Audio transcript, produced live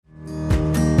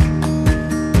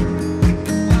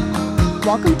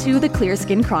Welcome to the Clear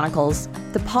Skin Chronicles,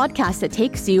 the podcast that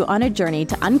takes you on a journey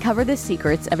to uncover the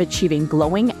secrets of achieving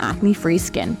glowing, acne-free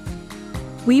skin.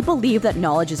 We believe that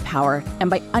knowledge is power, and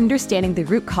by understanding the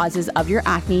root causes of your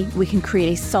acne, we can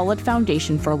create a solid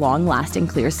foundation for long-lasting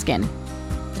clear skin.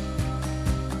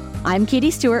 I'm Katie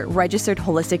Stewart, registered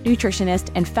holistic nutritionist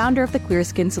and founder of the Clear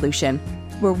Skin Solution,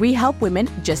 where we help women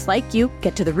just like you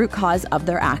get to the root cause of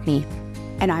their acne.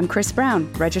 And I'm Chris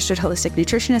Brown, registered holistic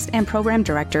nutritionist and program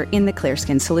director in the Clear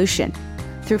Skin Solution.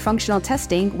 Through functional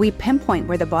testing, we pinpoint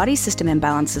where the body system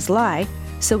imbalances lie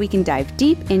so we can dive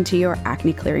deep into your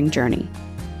acne clearing journey.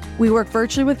 We work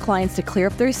virtually with clients to clear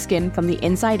up their skin from the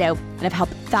inside out and have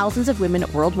helped thousands of women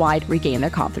worldwide regain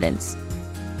their confidence.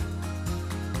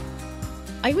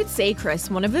 I would say,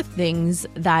 Chris, one of the things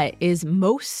that is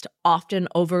most often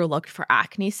overlooked for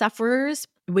acne sufferers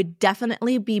would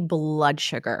definitely be blood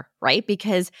sugar, right?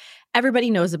 Because everybody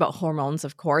knows about hormones,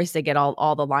 of course. They get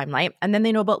all the limelight. And then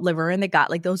they know about liver and the gut.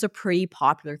 Like those are pretty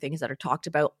popular things that are talked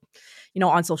about,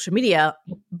 on social media.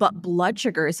 But blood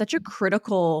sugar is such a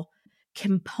critical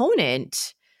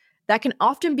component that can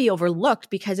often be overlooked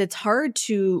because it's hard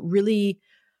to really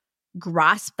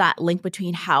grasp that link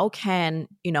between how can,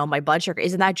 my blood sugar,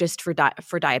 isn't that just for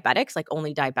diabetics? Like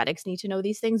only diabetics need to know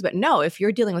these things. But no, if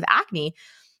you're dealing with acne,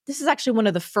 this is actually one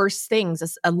of the first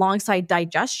things alongside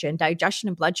digestion. Digestion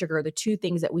and blood sugar are the two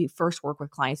things that we first work with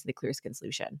clients in the Clear Skin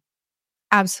Solution.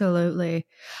 Absolutely.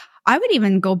 I would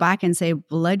even go back and say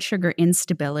blood sugar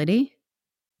instability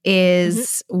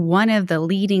is one of the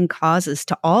leading causes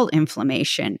to all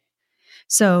inflammation.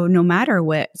 So no matter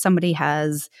what somebody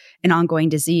has an ongoing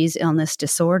disease, illness,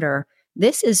 disorder,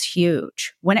 this is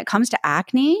huge. When it comes to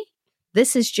acne,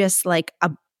 this is just like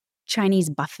a Chinese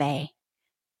buffet.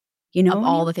 Of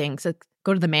all the things. So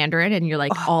go to the Mandarin and you're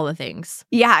like, all the things.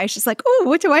 Yeah, it's just like, oh,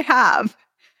 what do I have?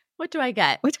 What do I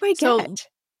get? What do I get? So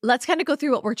let's kind of go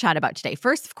through what we're chatting about today.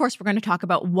 First, of course, we're going to talk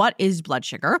about what is blood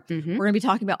sugar. We're going to be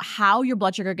talking about how your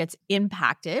blood sugar gets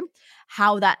impacted,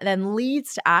 how that then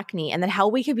leads to acne, and then how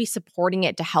we can be supporting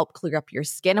it to help clear up your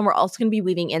skin. And we're also going to be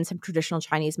weaving in some traditional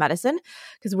Chinese medicine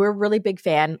because we're a really big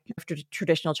fan of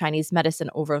traditional Chinese medicine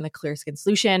over in the Clear Skin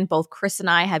Solution. Both Chris and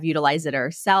I have utilized it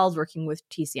ourselves, working with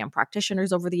TCM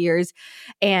practitioners over the years.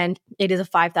 And it is a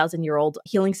 5,000-year-old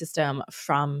healing system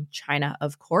from China,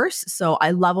 of course. So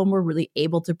I love when we're really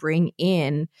able to bring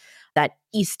in that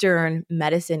Eastern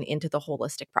medicine into the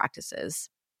holistic practices.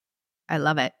 I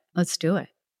love it. Let's do it.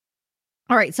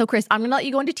 All right. So Chris, I'm going to let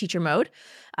you go into teacher mode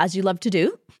as you love to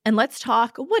do. And let's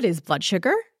talk, what is blood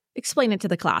sugar? Explain it to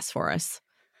the class for us.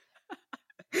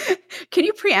 Can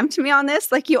you preempt me on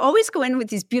this? Like you always go in with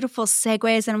these beautiful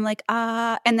segues and I'm like,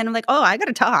 and then I'm like, oh, I got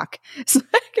to talk.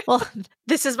 Well,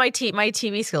 this is my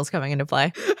TV skills coming into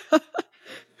play.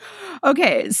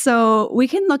 Okay, so we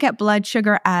can look at blood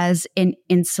sugar as an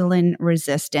insulin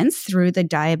resistance through the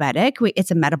diabetic.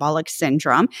 It's a metabolic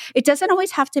syndrome. It doesn't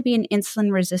always have to be an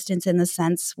insulin resistance in the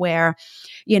sense where,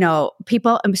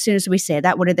 people, as soon as we say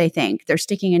that, what do they think? They're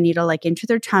sticking a needle like into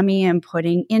their tummy and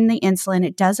putting in the insulin.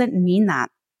 It doesn't mean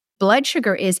that. Blood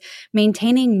sugar is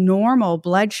maintaining normal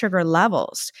blood sugar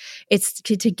levels. It's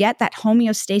to get that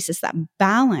homeostasis, that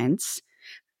balance.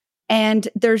 And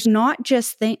there's not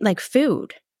just like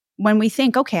food. When we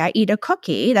think, okay, I eat a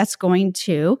cookie, that's going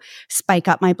to spike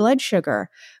up my blood sugar.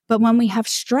 But when we have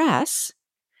stress,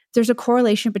 there's a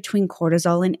correlation between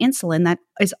cortisol and insulin that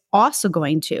is also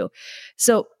going to.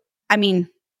 So, in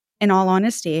all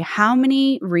honesty, how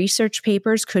many research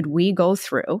papers could we go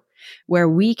through where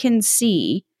we can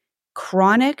see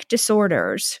chronic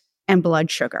disorders and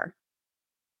blood sugar?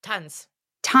 Tons.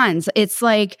 It's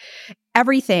like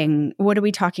everything. What are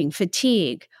we talking?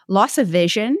 Fatigue, loss of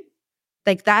vision.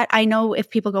 Like that, I know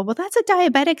if people go, well, that's a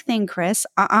diabetic thing, Chris.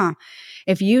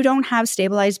 If you don't have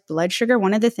stabilized blood sugar,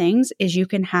 one of the things is you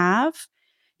can have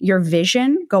your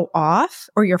vision go off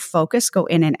or your focus go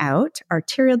in and out,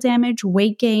 arterial damage,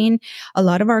 weight gain. A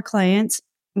lot of our clients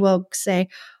will say,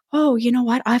 oh, you know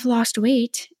what? I've lost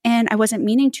weight and I wasn't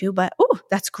meaning to, but oh,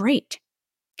 that's great.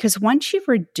 Because once you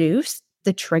reduce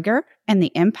the trigger and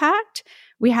the impact,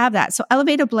 we have that. So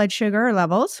elevated blood sugar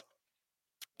levels,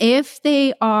 if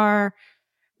they are,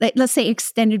 let's say,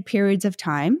 extended periods of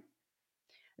time,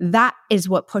 that is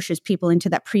what pushes people into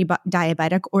that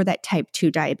pre-diabetic or that type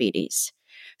 2 diabetes.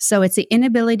 So it's the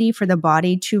inability for the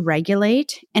body to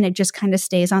regulate, and it just kind of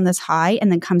stays on this high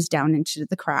and then comes down into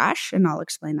the crash. And I'll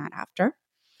explain that after.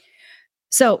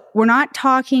 So we're not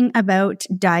talking about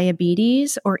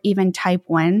diabetes or even type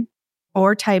 1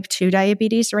 or type 2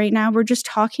 diabetes right now. We're just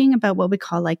talking about what we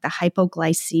call like the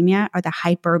hypoglycemia or the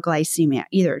hyperglycemia,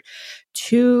 either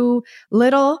too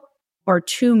little or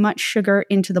too much sugar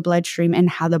into the bloodstream and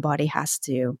how the body has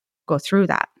to go through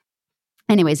that.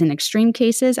 Anyways, in extreme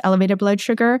cases, elevated blood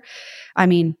sugar, I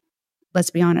mean, let's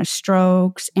be honest,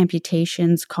 strokes,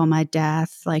 amputations, coma,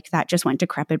 death, like that just went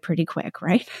decrepit pretty quick,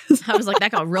 right? I was like,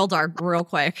 that got real dark real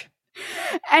quick.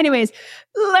 Anyways,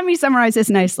 let me summarize this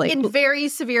nicely. In very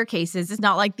severe cases, it's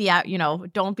not like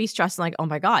don't be stressed like, oh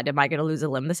my God, am I going to lose a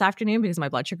limb this afternoon because my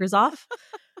blood sugar's off?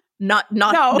 No.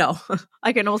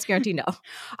 I can almost guarantee no.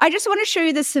 I just want to show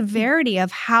you the severity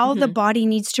of how the body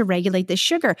needs to regulate the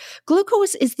sugar.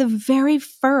 Glucose is the very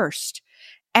first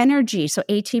energy. So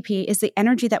ATP is the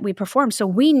energy that we perform. So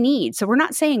we're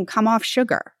not saying come off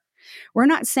sugar. We're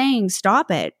not saying stop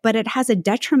it, but it has a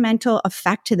detrimental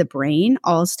effect to the brain.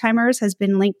 Alzheimer's has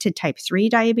been linked to type 3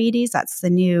 diabetes. That's the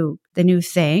new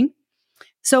thing.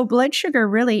 So blood sugar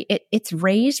really, it's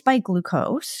raised by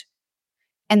glucose.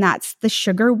 And that's the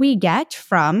sugar we get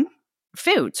from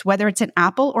foods, whether it's an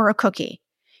apple or a cookie.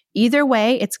 Either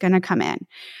way, it's going to come in.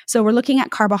 So we're looking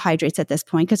at carbohydrates at this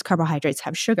point because carbohydrates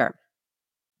have sugar.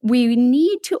 We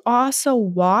need to also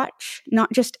watch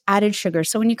not just added sugar.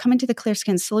 So when you come into the Clear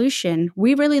Skin Solution,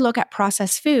 we really look at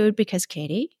processed food because,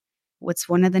 Katie, what's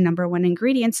one of the number one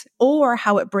ingredients or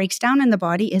how it breaks down in the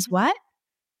body is what?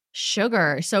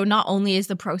 Sugar. So not only is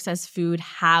the processed food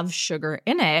have sugar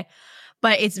in it,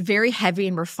 but it's very heavy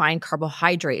in refined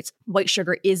carbohydrates. White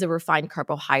sugar is a refined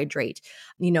carbohydrate.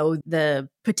 The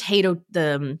potato,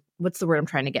 what's the word I'm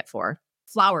trying to get for?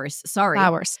 Flours. Sorry.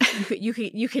 Flours.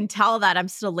 You can tell that I'm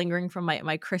still lingering from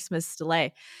my Christmas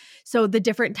delay. So the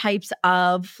different types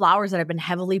of flours that have been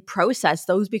heavily processed,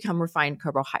 those become refined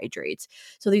carbohydrates.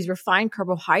 So these refined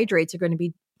carbohydrates are going to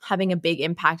be having a big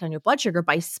impact on your blood sugar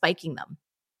by spiking them.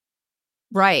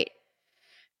 Right.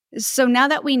 So now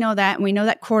that we know that, and we know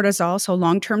that cortisol, so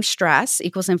long-term stress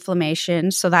equals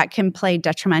inflammation, so that can play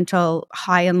detrimental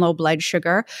high and low blood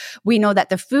sugar. We know that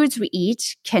the foods we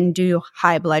eat can do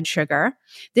high blood sugar.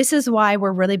 This is why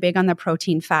we're really big on the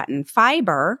protein, fat, and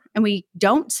fiber, and we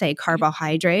don't say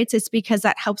carbohydrates. It's because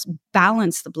that helps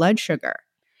balance the blood sugar.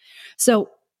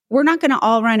 So we're not going to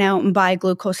all run out and buy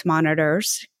glucose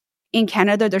monitors. In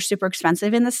Canada, they're super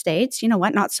expensive. In the States, you know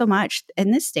what? Not so much.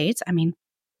 In the States, I mean,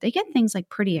 they get things like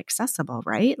pretty accessible,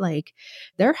 right? Like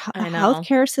their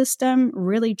healthcare system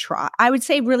really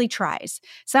really tries.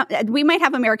 So we might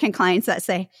have American clients that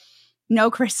say, no,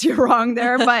 Chris, you're wrong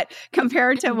there. But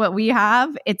compared to what we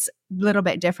have, it's a little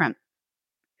bit different.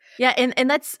 Yeah. And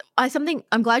that's something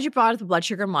I'm glad you brought up the blood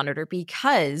sugar monitor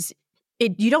because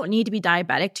you don't need to be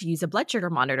diabetic to use a blood sugar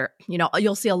monitor.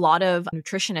 You'll see a lot of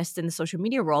nutritionists in the social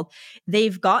media world.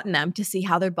 They've gotten them to see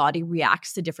how their body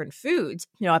reacts to different foods.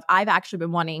 I've actually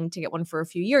been wanting to get one for a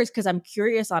few years because I'm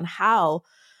curious on how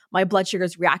my blood sugar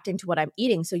is reacting to what I'm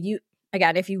eating. So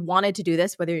again, if you wanted to do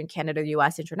this, whether you're in Canada,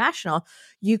 US, international,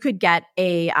 you could get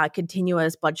a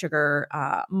continuous blood sugar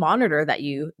monitor that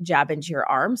you jab into your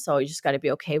arm. So you just got to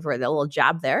be okay for the little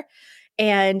jab there.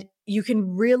 And you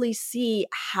can really see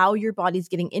how your body's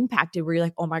getting impacted where you're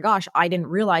like, oh my gosh, I didn't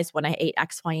realize when I ate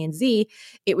X, Y, and Z,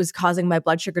 it was causing my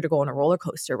blood sugar to go on a roller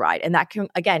coaster ride. And that can,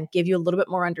 again, give you a little bit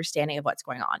more understanding of what's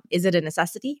going on. Is it a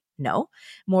necessity? No.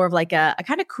 More of like a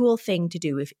kind of cool thing to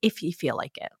do if you feel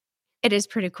like it. It is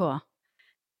pretty cool.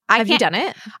 Have you done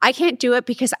it? I can't do it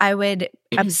because I would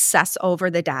obsess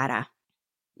over the data.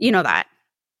 You know that.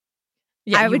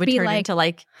 Yeah, I would be like to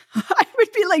like I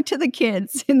would be like to the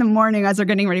kids in the morning as they're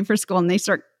getting ready for school and they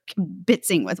start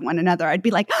bitzing with one another. I'd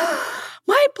be like,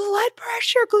 my blood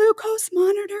pressure glucose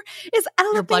monitor is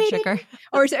elevated. Your blood sugar.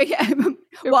 Or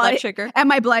blood sugar. And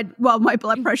my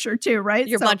blood pressure too, right?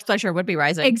 Your blood pressure would be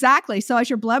rising. Exactly. So as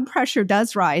your blood pressure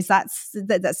does rise, that's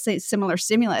similar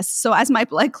stimulus. So as my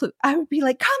I would be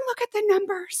like, come look at the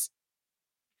numbers.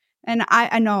 And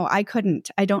I know I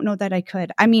couldn't. I don't know that I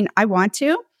could. I mean, I want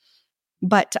to.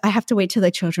 But I have to wait till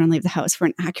the children leave the house for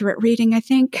an accurate reading, I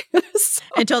think.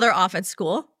 Until they're off at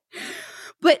school.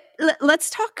 But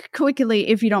let's talk quickly,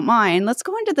 if you don't mind. Let's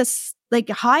go into this, like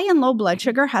high and low blood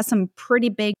sugar has some pretty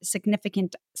big,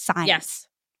 significant signs. Yes.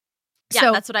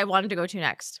 Yeah, that's what I wanted to go to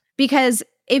next. Because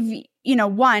if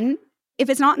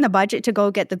it's not in the budget to go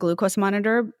get the glucose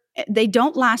monitor, they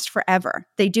don't last forever.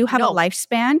 They do have a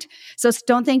lifespan. So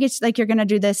don't think it's like you're going to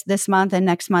do this month and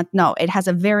next month. No, it has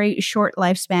a very short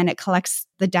lifespan. It collects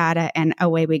the data and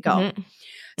away we go. Mm-hmm.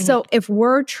 So if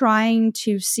we're trying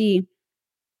to see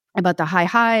about the high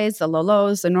highs, the low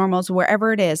lows, the normals,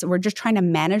 wherever it is, we're just trying to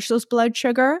manage those blood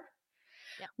sugar.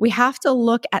 Yep. We have to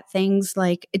look at things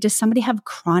like, does somebody have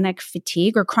chronic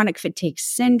fatigue or chronic fatigue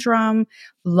syndrome,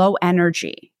 low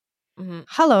energy? Mm-hmm.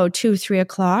 Hello, 2, 3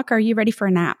 o'clock. Are you ready for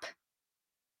a nap?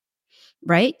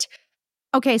 Right?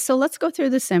 Okay, so let's go through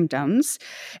the symptoms.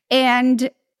 And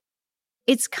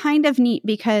it's kind of neat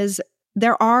because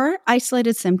there are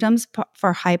isolated symptoms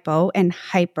for hypo and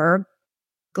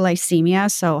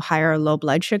hyperglycemia, so high or low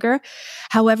blood sugar.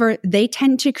 However, they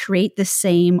tend to create the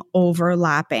same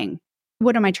overlapping.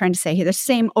 What am I trying to say here? The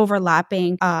same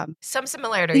overlapping. Some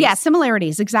similarities. Yeah,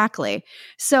 similarities, exactly.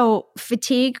 So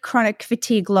fatigue, chronic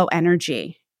fatigue, low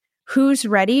energy. Who's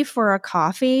ready for a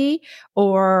coffee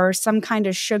or some kind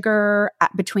of sugar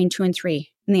between 2 and 3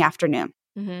 in the afternoon?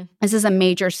 Mm-hmm. This is a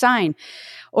major sign.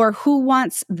 Or who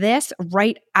wants this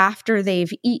right after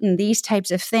they've eaten these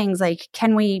types of things? Like,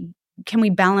 can we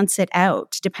balance it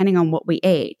out depending on what we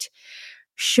ate?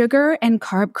 Sugar and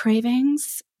carb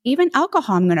cravings, even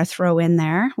alcohol I'm going to throw in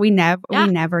there. We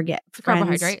never get friends.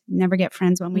 Carbohydrate. Never get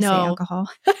friends when we say alcohol.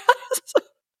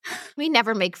 We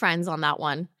never make friends on that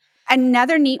one.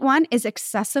 Another neat one is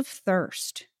excessive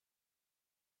thirst.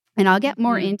 And I'll get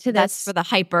more into this. That's for the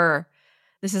hyper.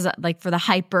 This is like for the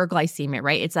hyperglycemia,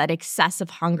 right? It's that excessive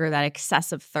hunger, that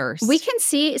excessive thirst. We can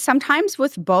see sometimes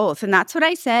with both. And that's what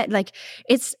I said. Like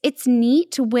it's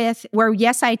neat with where,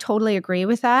 yes, I totally agree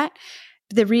with that.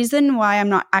 The reason why I'm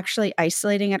not actually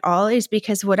isolating at all is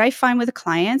because what I find with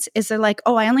clients is they're like,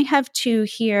 oh, I only have 2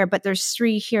 here, but there's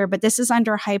 3 here, but this is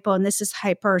under hypo and this is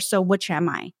hyper. So which am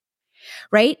I?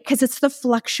 Right? Because it's the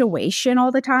fluctuation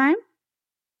all the time.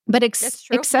 But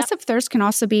excessive thirst can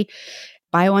also be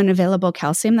biounavailable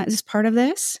calcium that is part of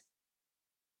this.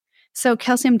 So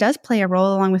calcium does play a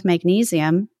role along with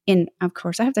magnesium in, of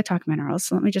course, I have to talk minerals.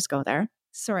 So let me just go there.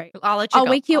 Sorry. I'll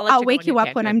wake you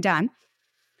up when I'm done.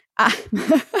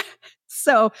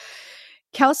 So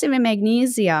calcium and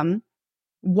magnesium,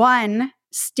 one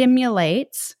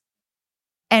stimulates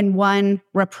and one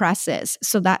represses.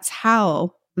 So that's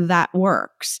how that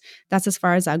works. That's as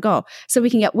far as I'll go. So we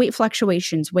can get weight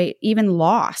fluctuations, weight, even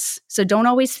loss. So don't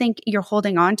always think you're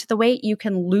holding on to the weight. You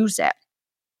can lose it.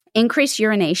 Increase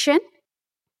urination.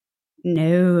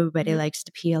 Nobody likes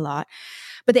to pee a lot.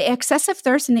 But the excessive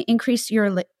thirst and the increased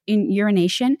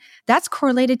urination, that's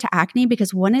correlated to acne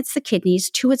because 1, it's the kidneys,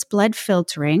 2, it's blood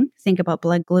filtering. Think about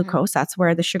blood glucose. That's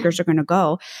where the sugars are going to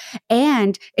go.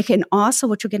 And it can also,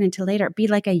 which we'll get into later, be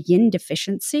like a yin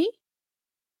deficiency.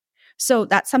 So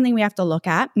that's something we have to look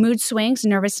at. Mood swings,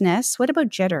 nervousness. What about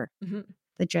jitter? Mm-hmm.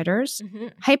 The jitters?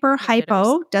 Mm-hmm.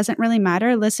 Hypo, doesn't really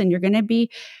matter. Listen, you're going to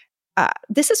be,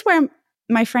 this is where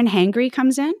my friend Hangry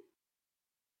comes in.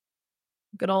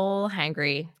 Good old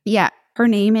Hangry. Yeah. Her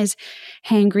name is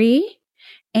Hangry.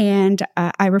 And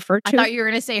I refer to. I thought you were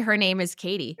going to say her name is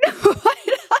Katie.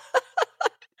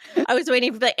 I was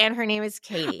waiting for the, and her name is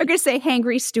Katie. I'm going to say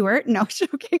Hangry Stewart. No,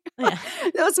 joking. Yeah.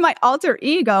 That was my alter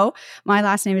ego. My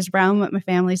last name is Brown, but my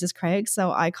family's is Craig.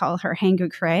 So I call her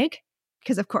Hangry Craig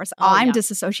because, of course, I'm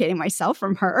disassociating myself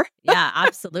from her. Yeah,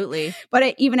 absolutely. But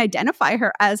I even identify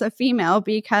her as a female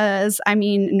because, I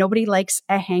mean, nobody likes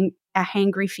a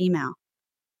hangry female.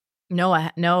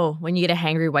 No. When you get a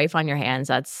hangry wife on your hands,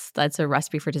 that's a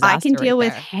recipe for disaster. I can deal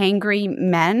with hangry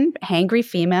men, hangry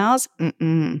females.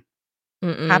 I'm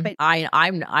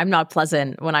not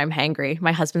pleasant when I'm hangry.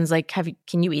 My husband's like,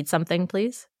 can you eat something,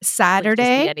 please?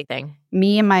 Saturday, eat anything.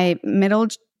 Me and my middle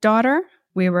daughter,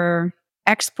 we were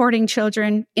exporting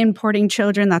children, importing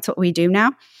children. That's what we do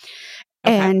now.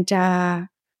 Okay. And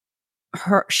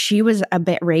she was a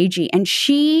bit ragey, and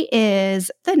she is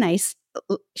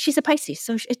she's a Pisces,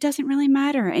 so it doesn't really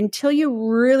matter until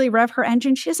you really rev her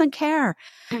engine. She doesn't care.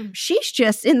 She's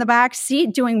just in the back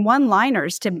seat doing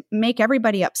one-liners to make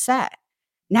everybody upset.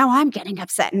 Now I'm getting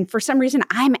upset, and for some reason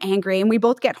I'm angry, and we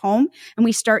both get home and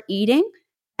we start eating,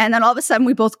 and then all of a sudden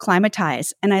we both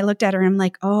climatize. And I looked at her and I'm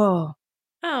like, oh,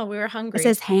 we were hungry. It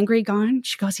says hangry gone.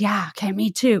 She goes, yeah, okay,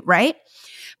 me too, right?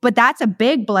 But that's a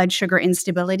big blood sugar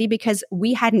instability because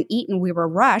we hadn't eaten. We were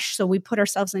rushed. So we put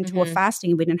ourselves into a fasting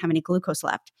and we didn't have any glucose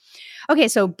left. Okay,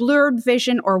 so blurred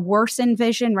vision or worsened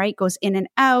vision, right? Goes in and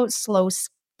out, slow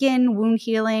skin, wound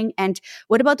healing. And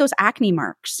what about those acne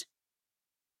marks?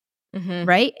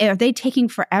 Right? Are they taking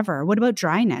forever? What about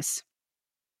dryness?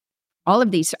 All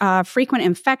of these frequent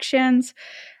infections.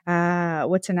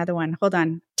 What's another one? Hold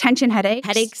on. Tension headaches.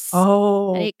 Headaches.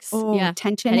 Yeah.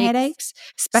 Tension headaches.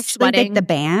 Especially like the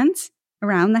bands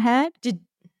around the head.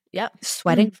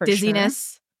 Sweating for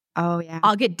dizziness. Sure. Oh yeah.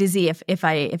 I'll get dizzy if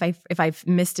I've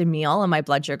missed a meal and my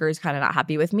blood sugar is kind of not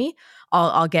happy with me.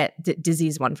 I'll get dizzy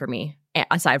is one for me.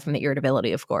 Aside from the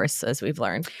irritability, of course, as we've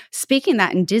learned. Speaking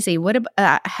that and dizzy, what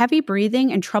about heavy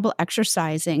breathing and trouble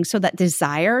exercising? So that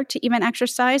desire to even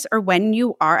exercise, or when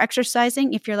you are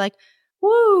exercising, if you're like,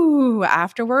 woo,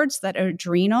 afterwards, that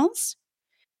adrenals.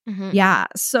 Yeah.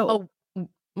 So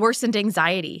worsened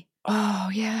anxiety. Oh,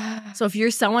 yeah. So if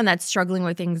you're someone that's struggling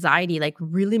with anxiety, like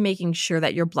really making sure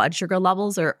that your blood sugar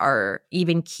levels are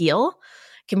even keel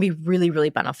can be really, really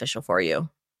beneficial for you.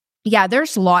 Yeah,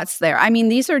 there's lots there. I mean,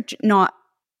 these are not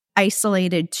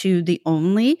isolated to the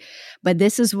only, but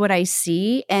this is what I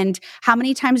see. And how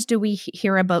many times do we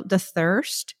hear about the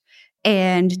thirst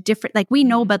and different, like we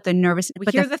know about the nervous, We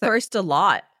but hear the thirst a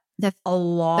lot. the, A the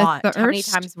lot. How many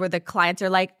thirst. times where the clients are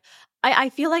like, I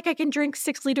feel like I can drink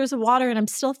 6 liters of water and I'm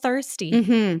still thirsty.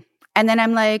 Mm-hmm. And then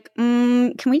I'm like,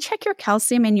 can we check your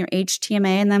calcium and your HTMA?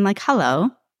 And I'm like,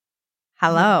 hello.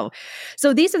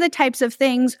 So these are the types of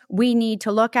things we need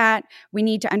to look at. We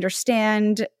need to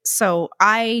understand. So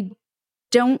I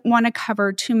don't want to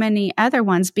cover too many other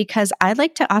ones because I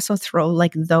like to also throw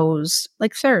like those,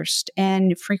 like thirst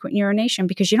and frequent urination,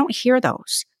 because you don't hear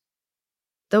those.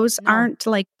 Those No. aren't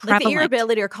like Like the prevalent.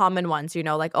 irritability are common ones,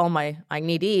 like, oh I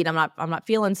need to eat. I'm not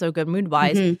feeling so good mood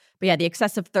wise. Mhm. But yeah, the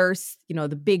excessive thirst,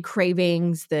 the big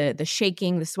cravings, the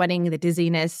shaking, the sweating, the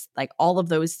dizziness, like all of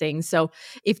those things. So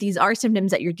if these are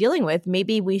symptoms that you're dealing with,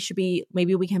 maybe we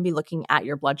can be looking at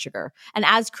your blood sugar. And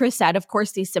as Chris said, of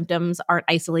course, these symptoms aren't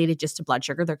isolated just to blood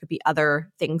sugar. There could be other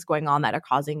things going on that are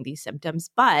causing these symptoms.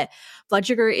 But blood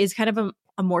sugar is kind of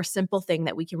a more simple thing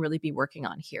that we can really be working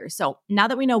on here. So now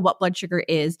that we know what blood sugar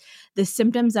is, the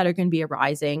symptoms that are going to be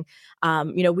arising,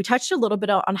 we touched a little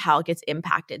bit on how it gets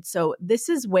impacted. So this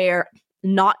is where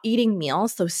not eating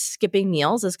meals, so skipping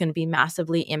meals, is going to be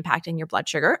massively impacting your blood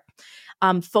sugar.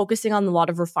 Focusing on a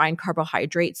lot of refined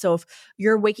carbohydrates. So if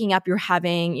you're waking up, you're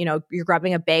having, you're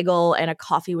grabbing a bagel and a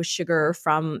coffee with sugar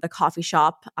from the coffee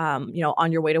shop, on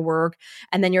your way to work.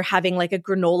 And then you're having like a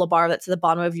granola bar that's at the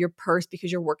bottom of your purse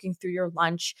because you're working through your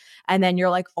lunch. And then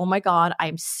you're like, oh my God,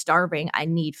 I'm starving. I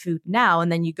need food now.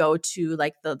 And then you go to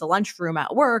like the lunchroom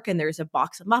at work and there's a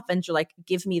box of muffins. You're like,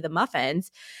 give me the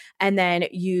muffins. And then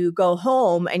you go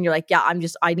home and you're like, yeah,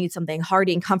 I need something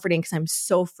hearty and comforting because I'm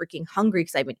so freaking hungry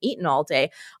because I've been eating all day.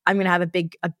 I'm going to have a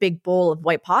big bowl of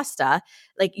white pasta.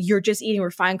 Like you're just eating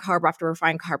refined carb after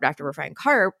refined carb after refined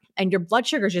carb. And your blood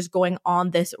sugar is just going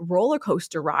on this roller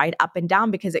coaster ride up and down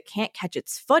because it can't catch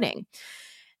its footing.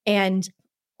 And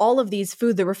all of these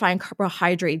food, the refined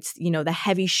carbohydrates, the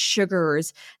heavy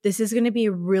sugars, this is going to be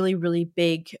a really, really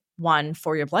big one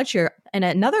for your blood sugar. And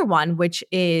another one, which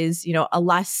is, a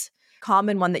less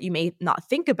common one that you may not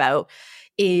think about,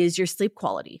 is your sleep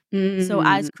quality. So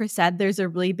as Chris said, there's a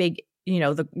really big,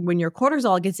 when your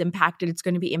cortisol gets impacted, it's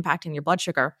going to be impacting your blood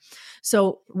sugar.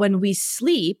 So when we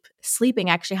sleeping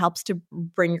actually helps to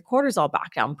bring your cortisol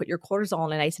back down, put your cortisol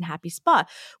in a nice and happy spot,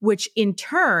 which in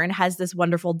turn has this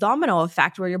wonderful domino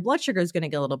effect where your blood sugar is going to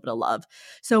get a little bit of love.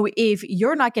 So if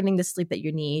you're not getting the sleep that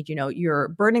you need, you're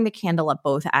burning the candle at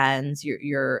both ends,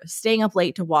 you're staying up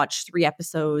late to watch 3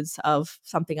 episodes of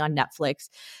something on Netflix.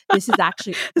 This is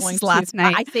actually last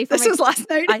night. I say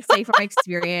from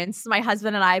experience. My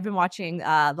husband and I have been watching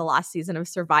the last season of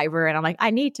Survivor, and I'm like,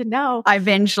 I need to know. I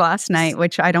binged last night,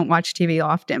 which I don't watch TV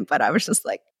often, but I was just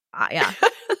like, yeah.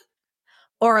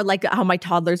 Or like how my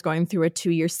toddler's going through a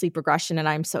 2-year sleep regression, and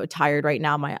I'm so tired right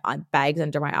now. My bags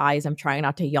under my eyes. I'm trying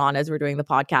not to yawn as we're doing the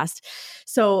podcast.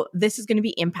 So this is going to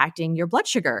be impacting your blood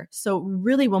sugar. So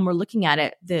really, when we're looking at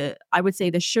it, I would say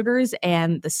the sugars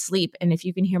and the sleep. And if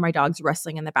you can hear my dogs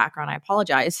wrestling in the background, I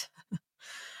apologize.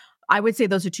 I would say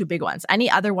those are 2 big ones. Any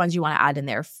other ones you want to add in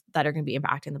there that are going to be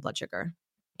impacting the blood sugar?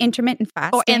 intermittent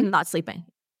fasting. Oh, and not sleeping.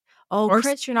 Oh,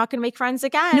 Chris, you're not going to make friends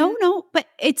again. No, but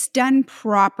it's done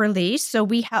properly. So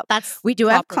we have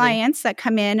clients that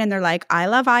come in and they're like, I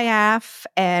love IF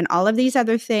and all of these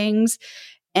other things.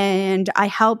 And I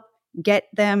help get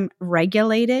them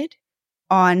regulated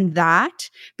on that,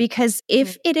 because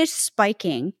if it is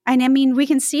spiking, and I mean, we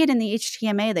can see it in the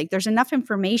HTMA, like there's enough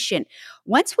information.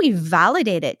 Once we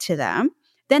validate it to them,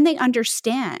 then they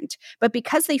understand. But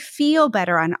because they feel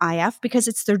better on IF, because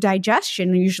it's their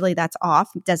digestion, usually that's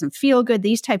off, it doesn't feel good,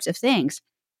 these types of things.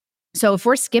 So if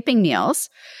we're skipping meals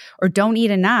or don't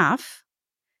eat enough,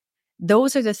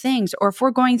 those are the things. Or if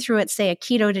we're going through it, say a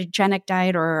ketogenic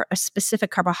diet or a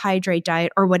specific carbohydrate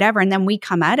diet or whatever, and then we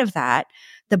come out of that,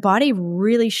 the body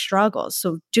really struggles.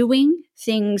 So doing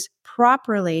things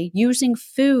properly, using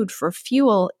food for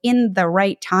fuel in the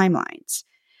right timelines.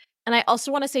 And I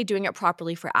also want to say doing it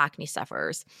properly for acne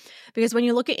sufferers, because when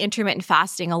you look at intermittent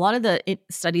fasting, a lot of the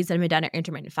studies that have been done at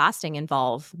intermittent fasting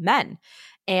involve men.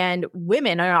 And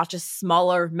women are not just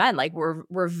smaller men. Like we're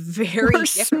very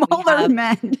smaller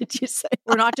men. Did you say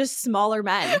we're not just smaller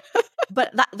men?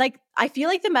 But I feel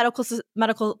like the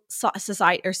medical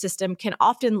society or system can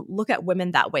often look at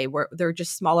women that way, where they're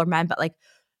just smaller men. But like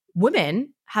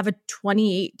women have a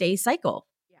 28-day cycle.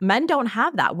 Men don't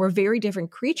have that. We're very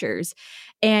different creatures.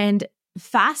 And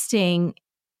fasting,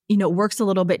 works a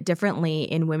little bit differently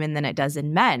in women than it does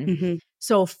in men. Mm-hmm.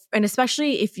 So, and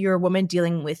especially if you're a woman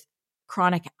dealing with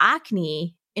chronic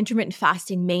acne, intermittent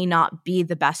fasting may not be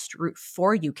the best route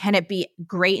for you. Can it be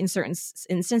great in certain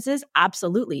instances?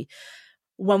 Absolutely.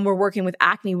 When we're working with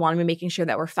acne, we want to be making sure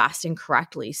that we're fasting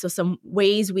correctly. So some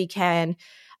ways we can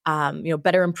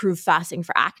better improve fasting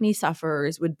for acne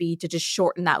sufferers would be to just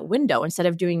shorten that window. Instead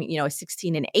of doing, a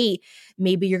 16 and 8,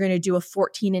 maybe you're going to do a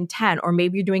 14 and 10, or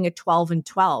maybe you're doing a 12 and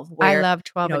 12. Where, I love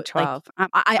 12 and 12.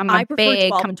 I'm a I prefer big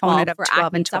 12 and component 12 of for 12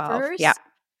 acne and 12. sufferers. Yeah.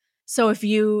 So if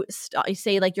you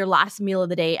say like your last meal of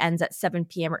the day ends at 7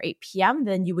 p.m. or 8 p.m.,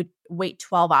 then you would wait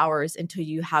 12 hours until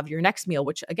you have your next meal,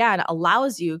 which again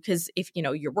allows you, because if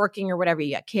you're working or whatever,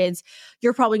 you got kids,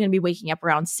 you're probably going to be waking up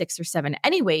around 6 or 7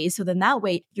 anyways. So then that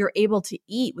way you're able to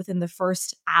eat within the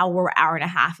first hour and a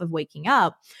half of waking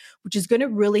up, which is going to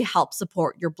really help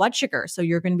support your blood sugar. So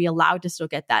you're going to be allowed to still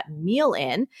get that meal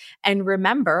in. And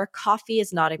remember, coffee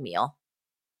is not a meal.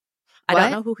 What? I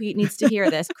don't know who needs to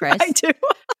hear this, Chris. I do.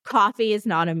 Coffee is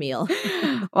not a meal.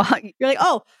 Well, You're like,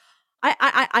 oh,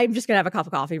 I'm just going to have a cup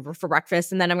of coffee for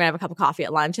breakfast, and then I'm going to have a cup of coffee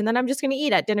at lunch, and then I'm just going to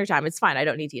eat at dinner time. It's fine. I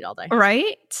don't need to eat all day.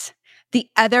 right? The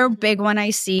other big one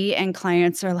I see, and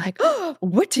clients are like, oh,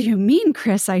 what do you mean,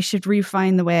 Chris? I should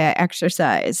refine the way I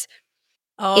exercise.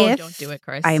 Oh, don't do it,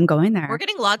 Chris. I am going there. We're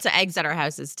getting lots of eggs at our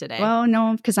houses today. Well,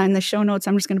 no, because on the show notes,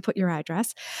 I'm just going to put your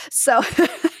address. So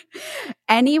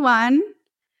anyone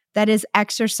that is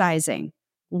exercising,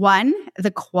 one,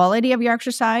 the quality of your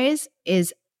exercise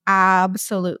is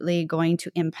absolutely going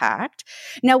to impact.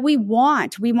 Now, we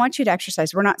want you to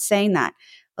exercise. We're not saying that.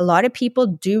 A lot of people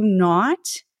do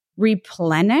not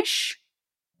replenish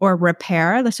or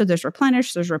repair. So there's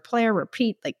replenish, there's repair,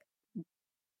 repeat, like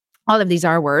all of these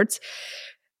are words.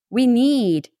 We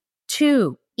need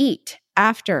to eat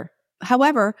after.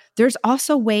 However, there's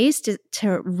also ways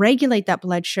to regulate that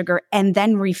blood sugar and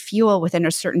then refuel within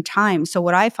a certain time. So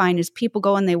what I find is people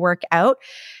go and they work out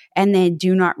and they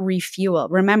do not refuel.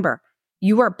 Remember,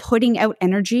 you are putting out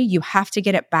energy. You have to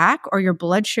get it back or your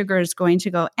blood sugar is going to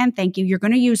go, and thank you. You're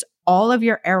going to use all of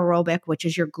your aerobic, which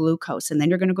is your glucose. And then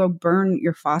you're going to go burn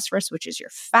your phosphorus, which is your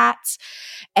fats.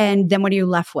 And then what are you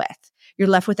left with? You're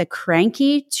left with a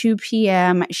cranky 2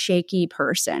 p.m. shaky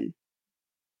person.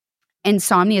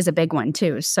 Insomnia is a big one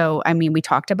too. So, I mean, we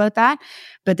talked about that,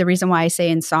 but the reason why I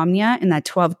say insomnia in that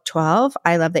 12-12,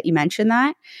 I love that you mentioned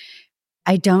that.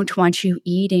 I don't want you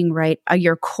eating right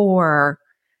your core,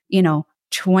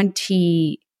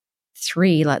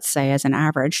 23, let's say as an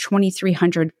average,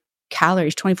 2,300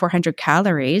 calories, 2,400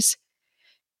 calories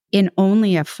in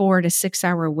only a 4 to 6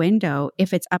 hour window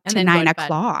if it's up to 9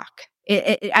 o'clock.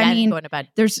 I mean, going to bed.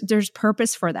 There's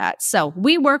purpose for that. So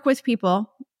we work with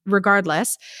people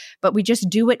regardless, but we just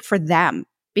do it for them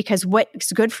because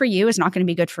what's good for you is not going to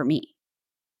be good for me.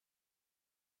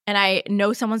 And I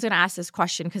know someone's going to ask this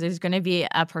question because there's going to be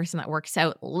a person that works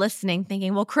out listening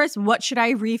thinking, well, Chris, what should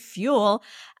I refuel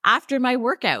after my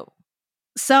workout?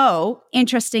 So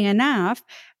interesting enough,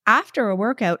 after a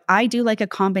workout, I do like a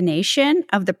combination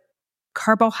of the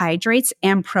carbohydrates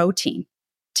and protein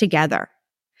together.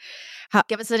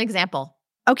 Give us an example.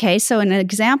 Okay, so an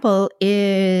example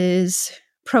is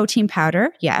protein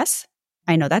powder. Yes,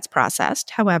 I know that's processed.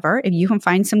 However, if you can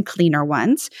find some cleaner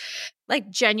ones. Like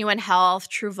Genuine Health,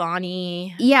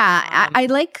 Truvani. Yeah, I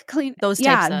like clean. Those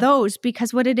types. Yeah, those,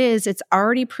 because what it is, it's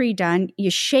already pre-done. You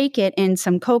shake it in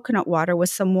some coconut water with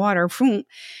some water.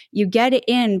 You get it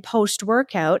in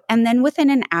post-workout. And then within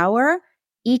an hour,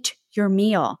 eat your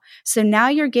meal. So now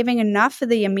you're giving enough of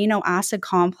the amino acid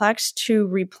complex to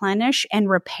replenish and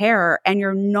repair. And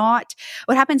you're not,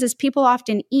 what happens is people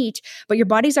often eat, but your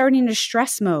body's already in a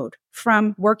stress mode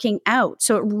from working out.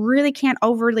 So it really can't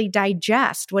overly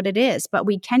digest what it is, but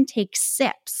we can take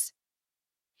sips,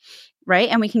 right?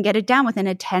 And we can get it down within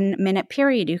a 10-minute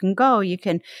period. You can go, you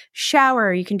can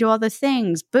shower, you can do all the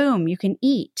things, boom, you can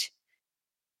eat.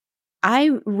 I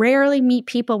rarely meet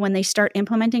people when they start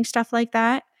implementing stuff like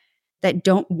that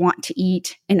don't want to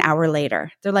eat an hour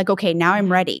later. They're like, okay, now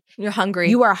I'm ready. You're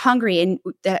hungry. You are hungry. And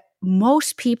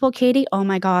most people, Katie, oh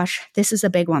my gosh, this is a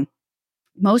big one.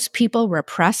 Most people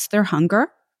repress their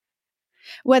hunger,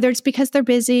 whether it's because they're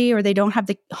busy or they don't have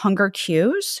the hunger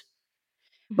cues.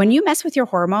 When you mess with your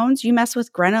hormones, you mess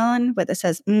with ghrelin, that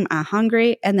says, I'm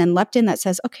hungry, and then leptin that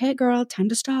says, okay, girl, time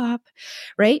to stop,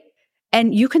 right?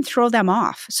 And you can throw them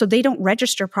off so they don't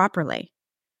register properly.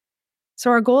 So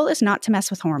our goal is not to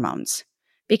mess with hormones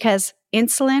because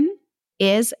insulin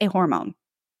is a hormone.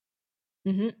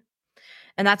 Mm-hmm.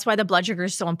 And that's why the blood sugar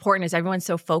is so important, is everyone's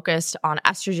so focused on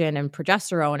estrogen and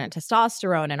progesterone and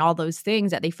testosterone and all those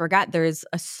things that they forget there's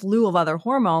a slew of other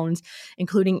hormones,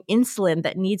 including insulin,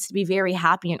 that needs to be very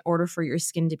happy in order for your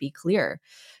skin to be clear.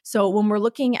 So when we're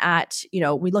looking at,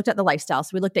 we looked at the lifestyle.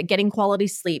 So we looked at getting quality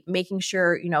sleep, making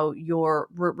sure, you're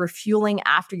refueling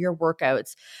after your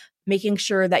workouts, making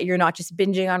sure that you're not just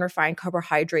binging on refined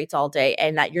carbohydrates all day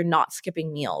and that you're not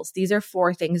skipping meals. These are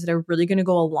 4 things that are really going to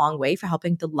go a long way for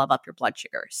helping to level up your blood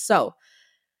sugar. So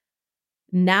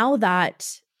now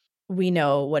that we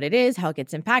know what it is, how it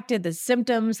gets impacted, the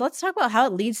symptoms, let's talk about how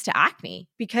it leads to acne,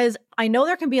 because I know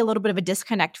there can be a little bit of a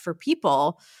disconnect for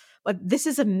people, but this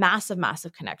is a massive,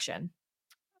 massive connection.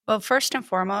 Well, first and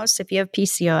foremost, if you have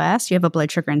PCOS, you have a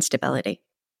blood sugar instability.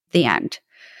 The end.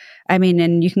 I mean,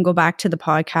 and you can go back to the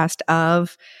podcast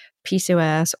of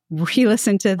PCOS,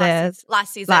 re-listen to this.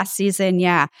 Last season.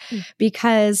 Yeah.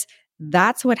 Because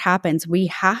that's what happens. We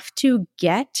have to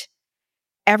get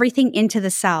everything into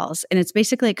the cells. And it's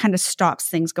basically, it kind of stops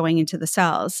things going into the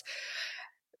cells.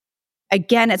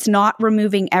 Again, it's not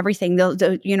removing everything. A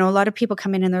lot of people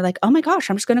come in and they're like, oh my gosh,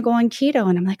 I'm just going to go on keto.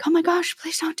 And I'm like, oh my gosh,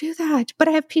 please don't do that. But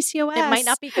I have PCOS. It might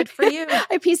not be good for you. I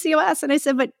have PCOS. And I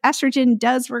said, but estrogen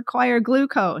does require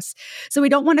glucose. So we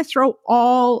don't want to throw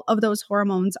all of those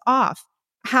hormones off.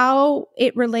 How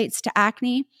it relates to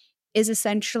acne is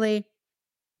essentially,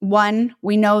 one,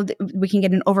 we know that we can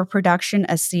get an overproduction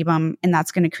of sebum, and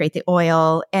that's going to create the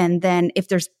oil. And then if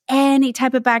there's any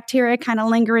type of bacteria kind of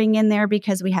lingering in there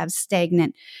because we have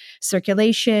stagnant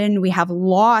circulation, we have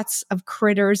lots of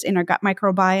critters in our gut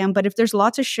microbiome. But if there's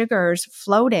lots of sugars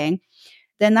floating,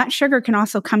 then that sugar can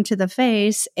also come to the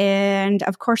face. And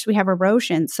of course, we have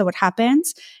erosion. So what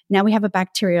happens? Now we have a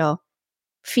bacterial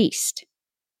feast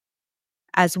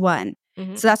as one.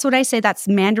 Mm-hmm. So that's what I say. That's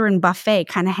Mandarin buffet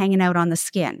kind of hanging out on the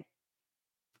skin.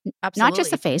 Absolutely. Not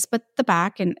just the face, but the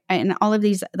back and all of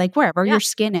these, like wherever your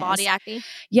skin is. Body acne.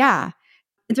 Yeah.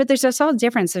 But there's a solid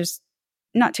difference. There's,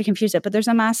 not to confuse it, but there's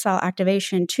a mast cell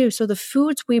activation too. So the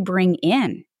foods we bring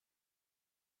in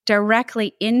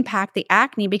directly impact the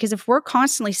acne, because if we're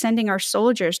constantly sending our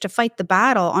soldiers to fight the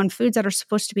battle on foods that are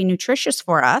supposed to be nutritious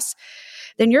for us,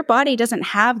 then your body doesn't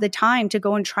have the time to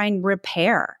go and try and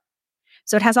repair.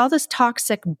 So it has all this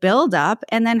toxic buildup,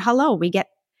 and then we get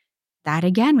that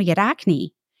again, we get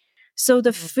acne. So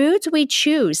the foods we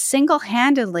choose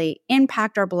single-handedly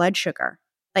impact our blood sugar.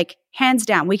 Like hands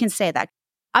down, we can say that.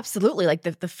 Absolutely. Like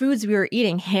the foods we are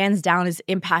eating, hands down, is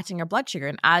impacting our blood sugar.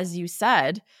 And as you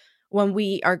said, when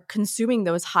we are consuming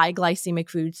those high glycemic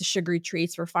foods, sugary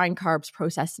treats, refined carbs,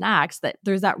 processed snacks, that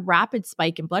there's that rapid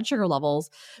spike in blood sugar levels,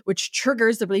 which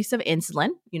triggers the release of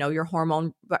insulin. Your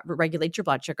hormone regulates your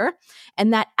blood sugar.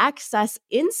 And that excess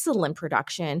insulin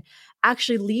production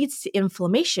actually leads to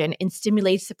inflammation and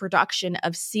stimulates the production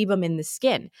of sebum in the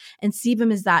skin. And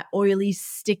sebum is that oily,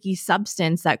 sticky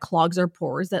substance that clogs our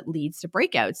pores that leads to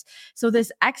breakouts. So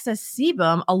this excess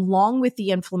sebum, along with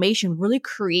the inflammation, really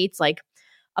creates like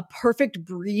a perfect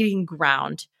breeding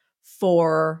ground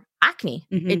for acne.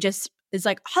 Mm-hmm. It just is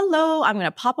like, hello, I'm going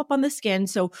to pop up on the skin.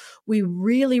 So we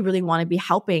really, really want to be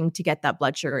helping to get that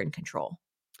blood sugar in control.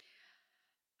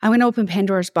 I'm going to open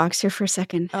Pandora's box here for a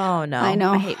second. Oh, no. I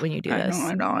know. I hate when you do this.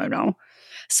 I know.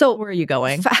 So where are you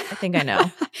going? I think I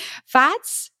know.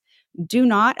 Fats do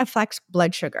not affect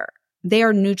blood sugar. They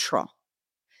are neutral.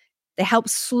 They help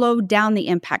slow down the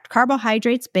impact.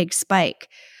 Carbohydrates, big spike.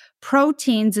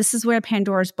 Proteins, this is where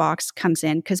Pandora's box comes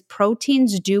in, because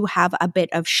proteins do have a bit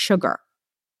of sugar.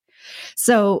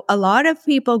 So a lot of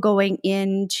people going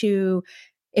into,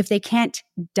 if they can't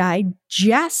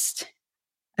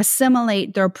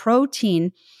assimilate their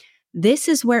protein, this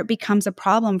is where it becomes a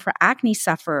problem for acne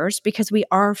sufferers, because we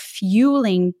are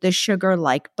fueling the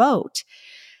sugar-like boat.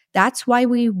 That's why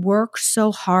we work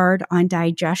so hard on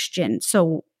digestion.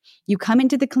 So you come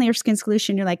into the Clear Skin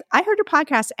Solution, you're like, I heard your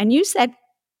podcast and you said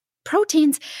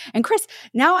proteins. And Chris,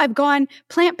 now I've gone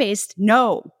plant-based.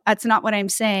 No, that's not what I'm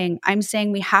saying. I'm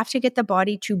saying we have to get the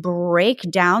body to break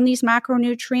down these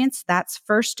macronutrients. That's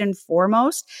first and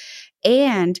foremost.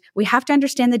 And we have to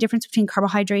understand the difference between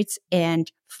carbohydrates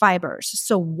and fibers.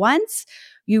 So once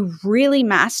you really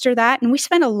master that, and we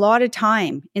spend a lot of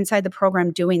time inside the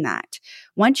program doing that.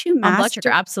 Once you master blood sugar,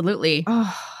 absolutely.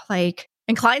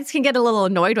 And clients can get a little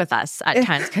annoyed with us at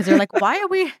times because they're like, why are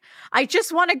we, I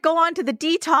just want to go on to the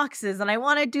detoxes and I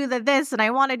want to do this and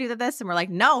I want to do this. And we're like,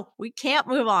 no, we can't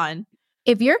move on.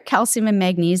 If your calcium and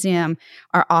magnesium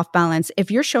are off balance,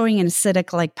 if you're showing an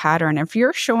acidic-like pattern, if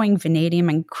you're showing vanadium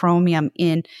and chromium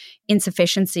in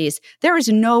insufficiencies, there is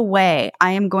no way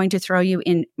I am going to throw you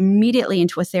in immediately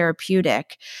into a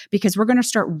therapeutic, because we're going to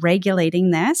start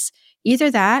regulating this. Either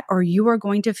that or you are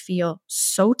going to feel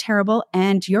so terrible,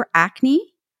 and your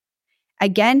acne,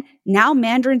 again, now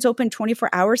Mandarin's open 24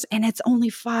 hours and it's only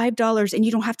 $5 and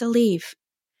you don't have to leave,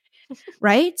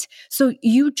 right? So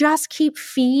you just keep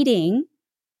feeding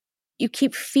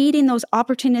those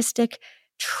opportunistic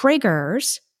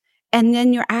triggers, and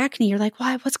then your acne, you're like,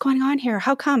 why? What's going on here?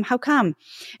 How come?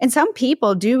 And some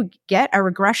people do get a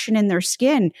regression in their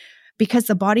skin because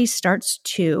the body starts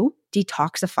to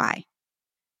detoxify.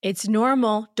 It's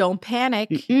normal. Don't panic.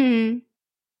 Mm-mm.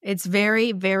 It's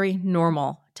very, very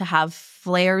normal to have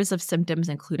flares of symptoms,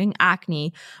 including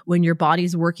acne, when your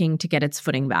body's working to get its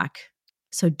footing back.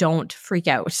 So don't freak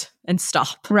out and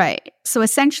stop. Right. So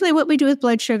essentially what we do with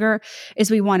blood sugar is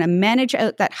we want to manage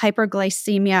out that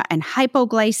hyperglycemia and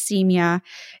hypoglycemia.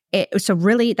 So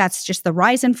really that's just the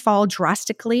rise and fall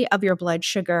drastically of your blood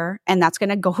sugar. And that's going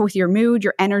to go with your mood,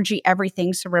 your energy,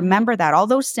 everything. So remember that all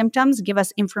those symptoms give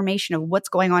us information of what's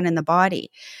going on in the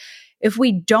body. If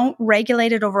we don't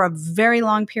regulate it over a very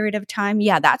long period of time,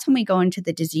 that's when we go into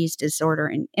the disease, disorder,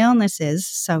 and illnesses.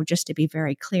 So just to be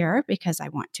very clear, because I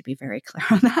want to be very clear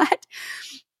on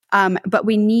that. But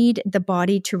we need the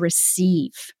body to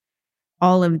receive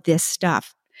all of this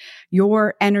stuff.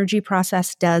 Your energy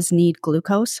process does need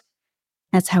glucose.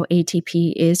 That's how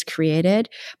ATP is created.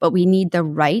 But we need the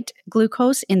right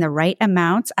glucose in the right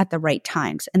amounts at the right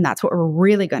times. And that's what we're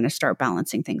really going to start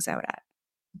balancing things out at.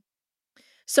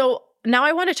 So now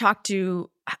I want to talk to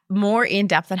more in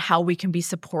depth on how we can be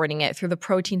supporting it through the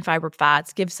protein, fiber,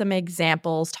 fats, give some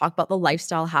examples, talk about the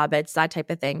lifestyle habits, that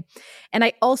type of thing. And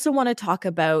I also want to talk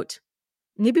about,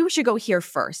 maybe we should go here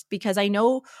first, because I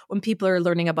know when people are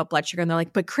learning about blood sugar and they're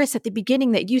like, but Chris, at the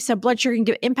beginning that you said blood sugar can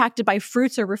get impacted by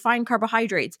fruits or refined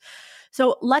carbohydrates.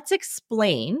 So let's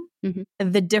explain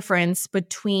the difference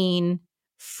between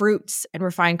fruits and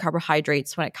refined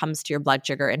carbohydrates when it comes to your blood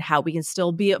sugar, and how we can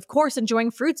still be, of course, enjoying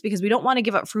fruits, because we don't want to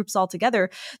give up fruits altogether.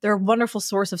 They're a wonderful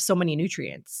source of so many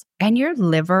nutrients. And your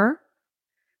liver,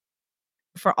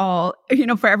 for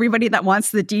everybody that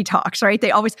wants the detox, right? They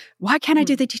always, why can't I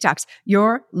do the detox?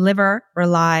 Your liver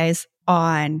relies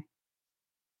on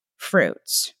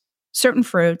fruits, certain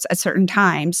fruits at certain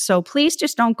times. So please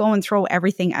just don't go and throw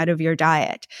everything out of your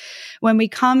diet. When we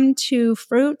come to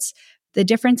fruits, the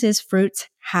difference is fruits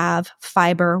have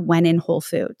fiber when in whole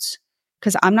foods,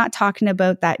 because I'm not talking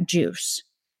about that juice.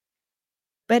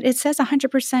 But it says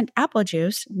 100% apple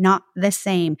juice, not the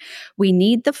same. We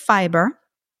need the fiber,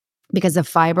 because the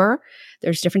fiber,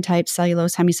 there's different types,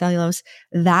 cellulose, hemicellulose.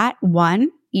 That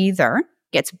one either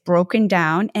gets broken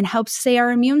down and helps, say, our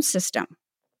immune system,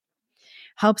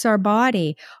 helps our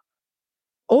body,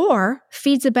 or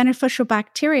feeds the beneficial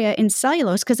bacteria in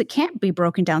cellulose because it can't be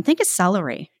broken down. Think of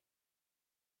celery.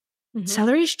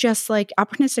 Celery is just like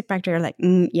opportunistic bacteria, like,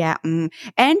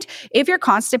 And if you're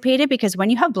constipated, because when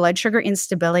you have blood sugar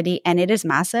instability and it is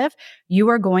massive, you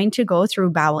are going to go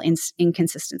through bowel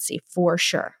inconsistency for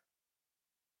sure.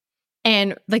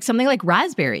 And like something like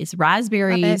raspberries.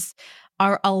 Raspberries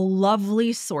are a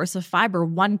lovely source of fiber.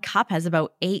 1 cup has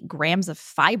about 8 grams of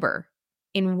fiber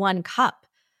in 1 cup.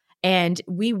 And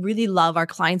we really love our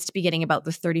clients to be getting about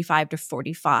the 35 to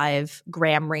 45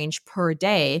 gram range per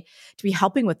day to be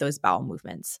helping with those bowel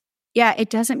movements. Yeah, it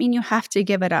doesn't mean you have to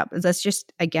give it up. That's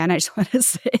just, again, I just want to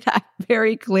say that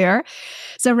very clear.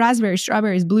 So raspberries,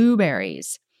 strawberries,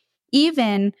 blueberries,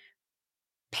 even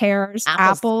pears,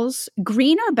 apples,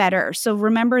 green are better. So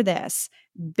remember this,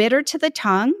 bitter to the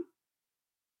tongue,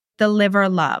 the liver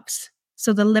loves.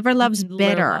 So the liver loves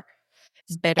bitter.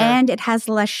 Bitter. And it has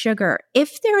less sugar.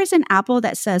 If there is an apple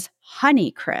that says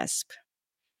Honey Crisp,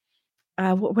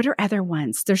 what are other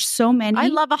ones? There's so many. I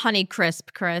love a Honey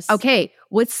Crisp, Chris. Okay,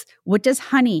 what does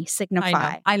honey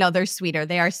signify? I know they're sweeter.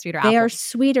 They are sweeter. They are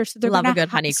sweeter. So they're love a good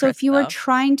Honey Crisp. So if you are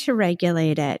trying to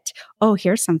regulate it,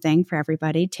 here's something for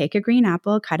everybody: take a green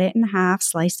apple, cut it in half,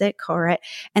 slice it, core it,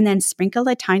 and then sprinkle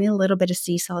a tiny little bit of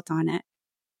sea salt on it.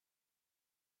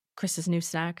 Chris's new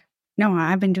snack. No,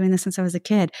 I've been doing this since I was a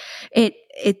kid.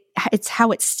 It's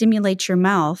how it stimulates your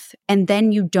mouth, and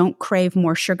then you don't crave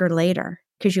more sugar later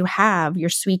because you have your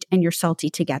sweet and your salty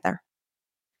together,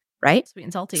 right? Sweet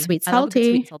and salty. Sweet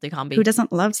salty combi. Who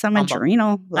doesn't love some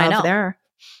adrenal love there?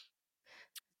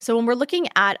 So when we're looking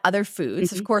at other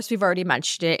foods, of course, we've already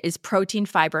mentioned it, is protein,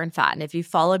 fiber, and fat. And if you've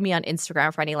followed me on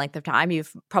Instagram for any length of time,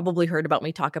 you've probably heard about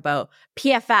me talk about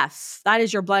PFS. That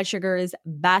is your blood sugar's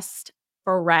best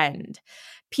friend.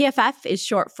 PFF is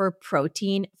short for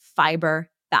protein, fiber,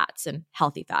 fats, and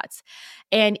healthy fats.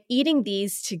 And eating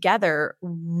these together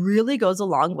really goes a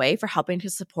long way for helping to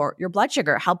support your blood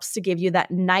sugar. It helps to give you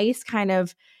that nice kind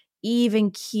of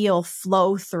even keel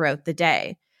flow throughout the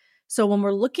day. So when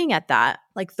we're looking at that,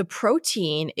 like the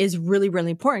protein is really,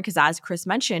 really important because as Chris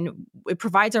mentioned, it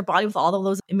provides our body with all of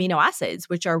those amino acids,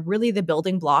 which are really the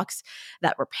building blocks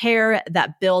that repair,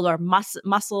 that build our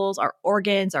muscles, our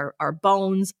organs, our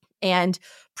bones. And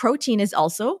protein is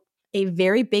also a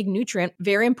very big nutrient,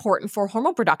 very important for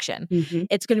hormone production. Mm-hmm.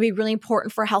 It's going to be really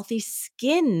important for healthy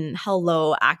skin.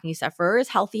 Hello, acne sufferers,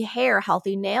 healthy hair,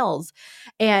 healthy nails.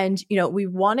 And, we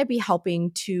want to be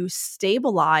helping to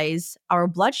stabilize our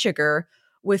blood sugar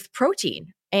with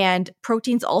protein. And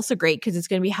protein's also great because it's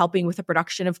going to be helping with the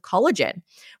production of collagen,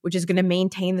 which is going to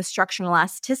maintain the structural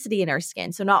elasticity in our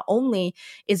skin. So not only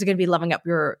is it going to be leveling up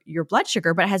your blood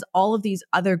sugar, but it has all of these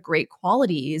other great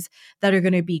qualities that are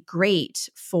going to be great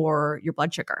for your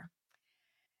blood sugar.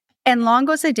 And long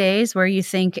goes the days where you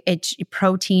think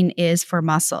protein is for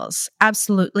muscles.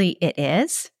 Absolutely, it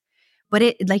is.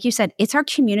 But like you said, it's our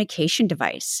communication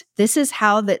device. This is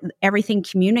how everything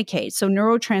communicates. So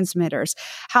neurotransmitters.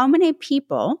 How many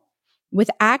people with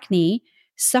acne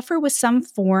suffer with some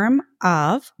form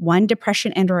of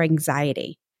depression and or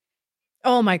anxiety?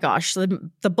 Oh my gosh,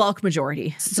 the bulk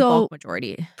majority. So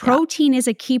protein protein is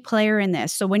a key player in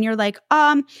this. So when you're like,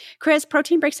 Chris,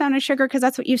 protein breaks down to sugar because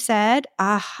that's what you said.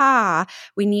 Aha,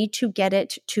 we need to get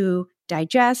it to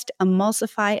digest,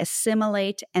 emulsify,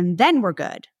 assimilate, and then we're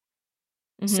good.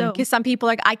 So, because some people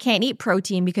are like, I can't eat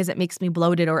protein because it makes me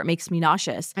bloated or it makes me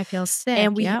nauseous. I feel sick.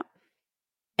 And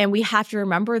we have to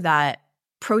remember that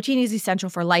protein is essential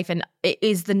for life, and it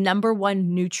is the number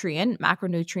one nutrient,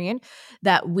 macronutrient,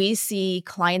 that we see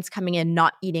clients coming in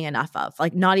not eating enough of,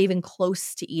 like not even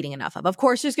close to eating enough of. Of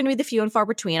course, there's going to be the few and far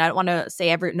between. I don't want to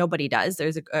say nobody does.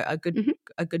 There's a good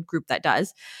group that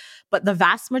does, but the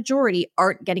vast majority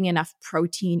aren't getting enough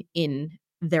protein in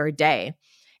their day.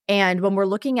 And when we're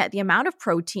looking at the amount of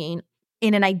protein,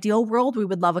 in an ideal world, we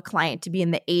would love a client to be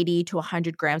in the 80 to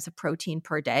 100 grams of protein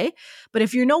per day. But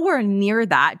if you're nowhere near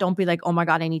that, don't be like, oh my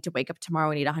God, I need to wake up tomorrow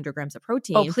and eat 100 grams of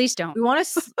protein. Oh, please don't. We want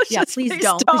to, please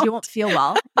don't, because you won't feel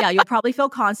well. Yeah, you'll probably feel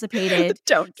constipated.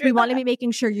 We want to be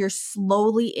making sure you're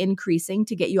slowly increasing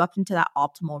to get you up into that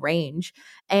optimal range.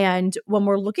 And when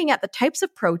we're looking at the types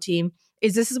of protein,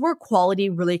 this is where quality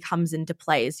really comes into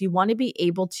play. Is you want to be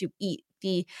able to eat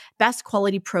the best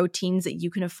quality proteins that you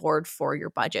can afford for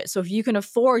your budget. So if you can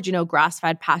afford,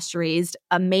 grass-fed, pasture-raised,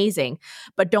 amazing.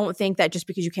 But don't think that just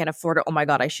because you can't afford it, oh my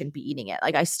God, I shouldn't be eating it.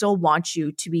 Like I still want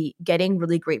you to be getting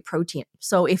really great protein.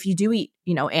 So if you do eat,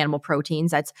 animal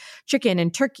proteins, that's chicken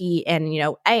and turkey and,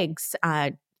 eggs.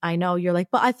 I know you're like,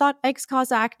 but I thought eggs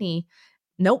cause acne.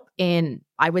 Nope. And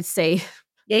I would say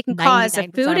it can cause a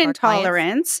food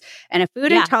intolerance and a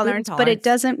food intolerance, but it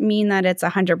doesn't mean that it's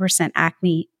 100%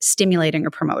 acne stimulating or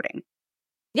promoting.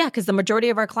 Yeah, because the majority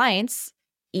of our clients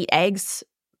eat eggs,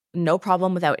 no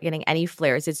problem, without getting any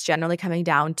flares. It's generally coming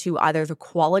down to either the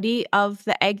quality of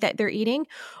the egg that they're eating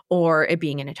or it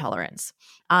being an intolerance.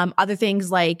 Other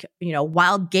things like,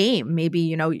 wild game.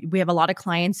 Maybe, we have a lot of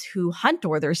clients who hunt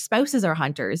or their spouses are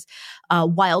hunters.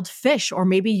 Wild fish, or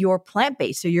maybe you're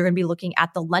plant-based. So you're going to be looking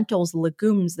at the lentils, the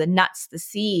legumes, the nuts, the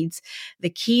seeds, the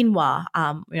quinoa,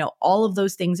 all of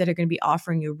those things that are going to be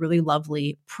offering you a really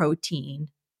lovely protein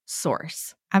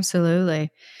source.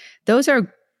 Absolutely. Those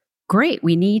are great.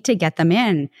 We need to get them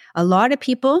in. A lot of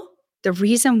people, the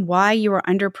reason why you are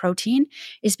under protein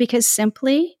is because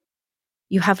simply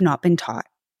you have not been taught.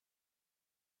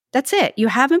 That's it. You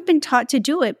haven't been taught to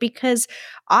do it, because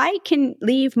I can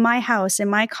leave my house in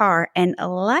my car and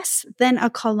less than a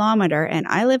kilometer, and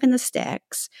I live in the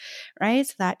sticks, right?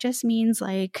 So that just means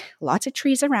like lots of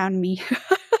trees around me.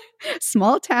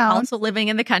 Small town. Also living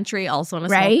in the country, also in a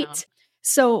small town.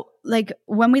 So like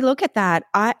when we look at that,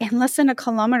 in less than a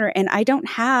kilometer, and I don't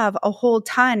have a whole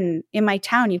ton in my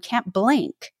town, you can't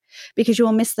blink because you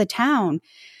will miss the town.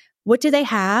 What do they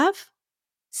have?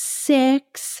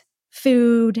 6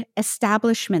 food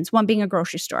establishments, one being a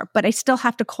grocery store, but I still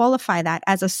have to qualify that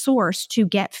as a source to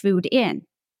get food in.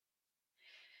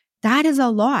 That is a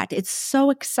lot. It's so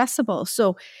accessible.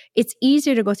 So it's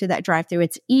easier to go through that drive-through.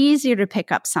 It's easier to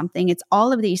pick up something. It's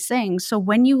all of these things. So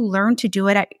when you learn to do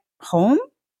it at home,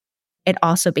 it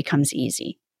also becomes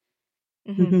easy.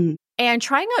 Mm-hmm. And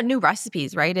trying out new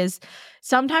recipes, right? Is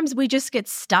sometimes we just get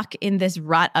stuck in this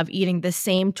rut of eating the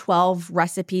same 12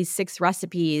 recipes, 6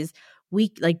 recipes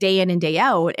like day in and day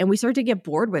out. And we start to get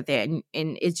bored with it. And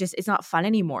it's not fun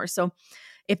anymore. So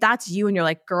if that's you and you're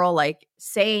like, girl, like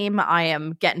same, I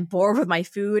am getting bored with my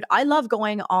food. I love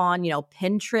going on,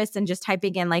 Pinterest and just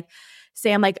typing in like,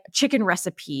 say I'm like chicken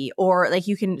recipe, or like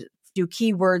you can do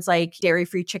keywords like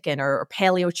dairy-free chicken or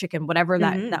paleo chicken, whatever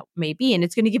that may be. And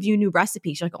it's going to give you new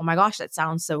recipes. You're like, oh my gosh, that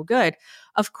sounds so good.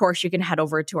 Of course, you can head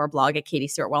over to our blog at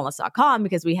katiestewartwellness.com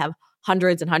because we have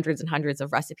hundreds and hundreds and hundreds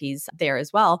of recipes there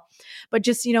as well. But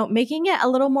just, making it a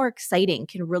little more exciting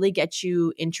can really get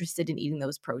you interested in eating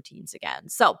those proteins again.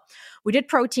 So we did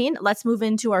protein. Let's move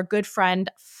into our good friend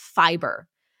fiber.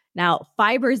 Now,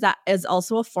 fiber is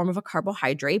also a form of a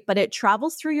carbohydrate, but it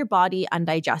travels through your body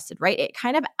undigested, right? It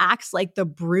kind of acts like the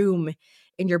broom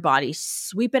in your body,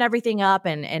 sweeping everything up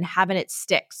and having it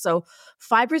stick. So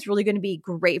fiber is really going to be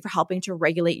great for helping to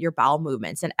regulate your bowel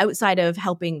movements. And outside of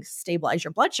helping stabilize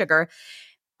your blood sugar,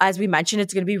 as we mentioned,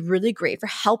 it's going to be really great for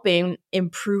helping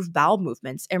improve bowel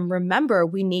movements. And remember,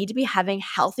 we need to be having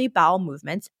healthy bowel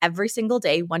movements every single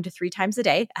day, 1 to 3 times a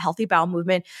day. A healthy bowel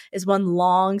movement is one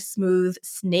long, smooth,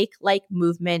 snake-like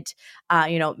movement,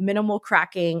 minimal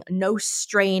cracking, no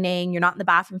straining. You're not in the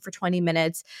bathroom for 20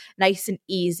 minutes, nice and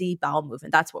easy bowel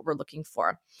movement. That's what we're looking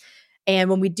for.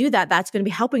 And when we do that, that's going to be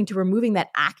helping to removing that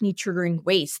acne triggering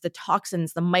waste, the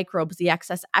toxins, the microbes, the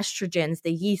excess estrogens,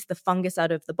 the yeast, the fungus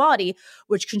out of the body,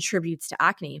 which contributes to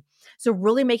acne. So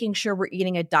really making sure we're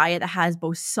eating a diet that has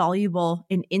both soluble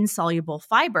and insoluble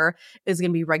fiber is going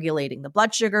to be regulating the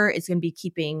blood sugar. It's going to be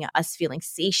keeping us feeling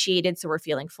satiated, so we're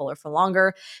feeling fuller for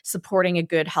longer, supporting a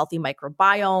good healthy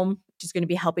microbiome, which is going to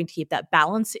be helping to keep that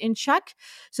balance in check.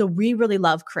 So we really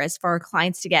love, Chris, for our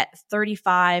clients to get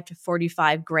 35 to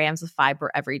 45 grams of fiber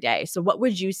every day. So what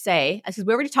would you say? Because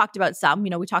we already talked about some,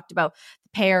 we talked about the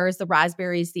pears, the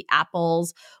raspberries, the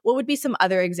apples. What would be some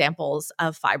other examples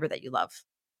of fiber that you love?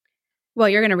 Well,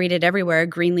 you're going to read it everywhere.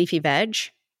 Green leafy veg.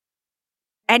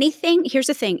 Here's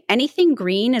the thing, anything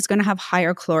green is going to have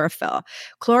higher chlorophyll.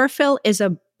 Chlorophyll is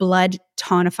a blood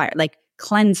tonifier, like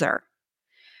cleanser.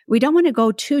 We don't want to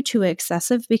go too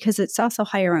excessive because it's also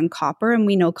higher in copper. And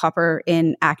we know copper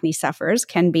in acne sufferers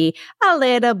can be a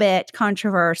little bit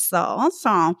controversial.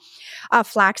 So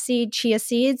flaxseed, chia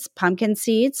seeds, pumpkin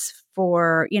seeds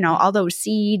for, all those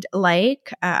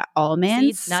seed-like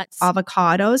almonds, Seeds, nuts,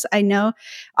 avocados. I know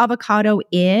avocado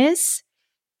is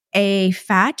a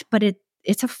fat, but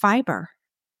it's a fiber.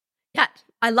 Yeah,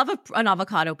 I love an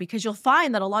avocado because you'll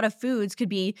find that a lot of foods could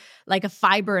be like a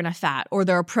fiber and a fat, or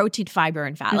they're a protein, fiber,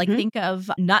 and fat. Mm-hmm. Like think of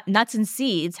nuts and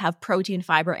seeds have protein,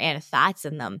 fiber, and fats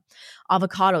in them.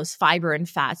 Avocados, fiber and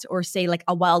fats, or say like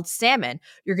a wild salmon,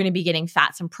 you're going to be getting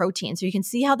fats and protein. So you can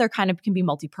see how they're kind of can be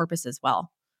multi-purpose as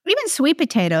well. Even sweet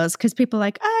potatoes, because people are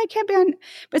like, I can't be on.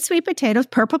 But sweet potatoes,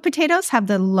 purple potatoes have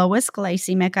the lowest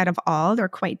glycemic out of all. They're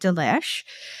quite delish.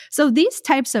 So these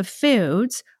types of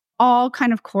foods all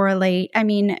kind of correlate. I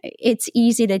mean, it's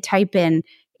easy to type in.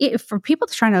 For people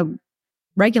trying to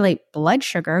regulate blood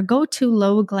sugar, go to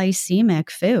low glycemic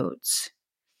foods.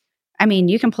 I mean,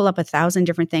 you can pull up 1,000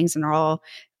 different things and they're all,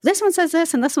 this one says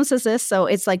this and this one says this. So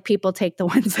it's like people take the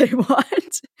ones they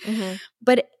want. Mm-hmm.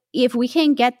 But if we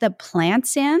can get the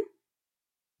plants in,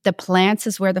 the plants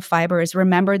is where the fiber is.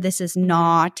 Remember, this is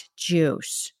not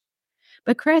juice.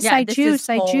 But Chris, I juice.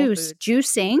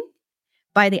 Juicing,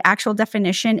 by the actual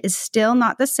definition, is still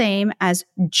not the same as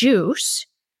juice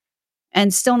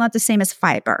and still not the same as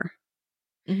fiber.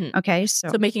 Mm-hmm. Okay. So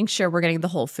making sure we're getting the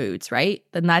whole foods, right?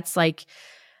 Then that's like,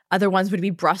 other ones would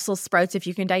be Brussels sprouts if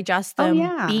you can digest them. Oh,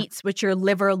 yeah. Beets, which your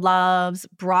liver loves.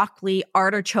 Broccoli,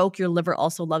 artichoke, your liver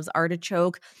also loves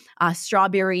artichoke.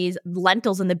 Strawberries,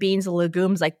 lentils, and the beans, the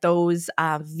legumes, like those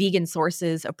vegan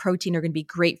sources of protein are going to be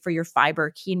great for your fiber.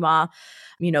 Quinoa,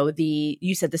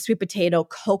 you said the sweet potato,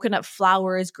 coconut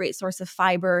flour is a great source of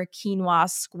fiber. Quinoa,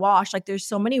 squash, like there's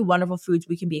so many wonderful foods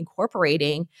we can be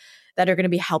incorporating that are going to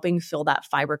be helping fill that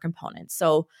fiber component.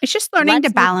 So it's just learning to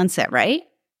balance it, right?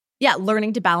 Yeah,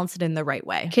 learning to balance it in the right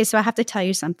way. Okay, so I have to tell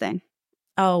you something.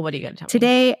 Oh, what are you going to tell me?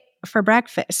 Today for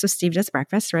breakfast, so Steve does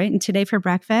breakfast, right? And today for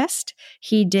breakfast,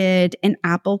 he did an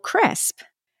apple crisp.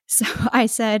 So I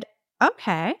said,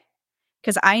 okay,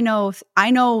 because I know,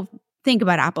 think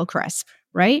about apple crisp,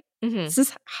 right? Mm-hmm. This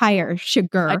is higher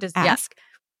sugar.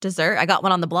 Dessert. I got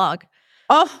one on the blog.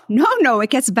 Oh, no, it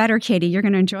gets better, Katie. You're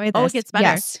going to enjoy this. Oh, it gets better.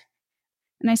 Yes.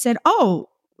 And I said, oh,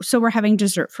 so we're having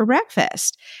dessert for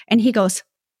breakfast. And he goes,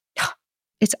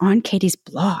 it's on Katie's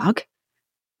blog.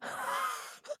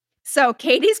 So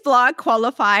Katie's blog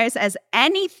qualifies as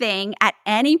anything at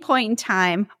any point in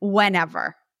time,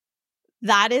 whenever.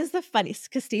 That is the funniest,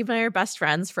 because Steve and I are best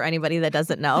friends, for anybody that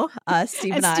doesn't know.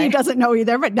 Steve doesn't know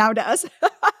either, but now does.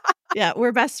 Yeah,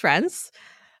 we're best friends.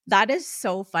 That is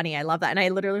so funny. I love that. And I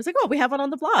literally was like, oh, we have one on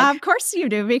the blog. Of course you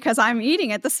do, because I'm eating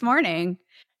it this morning.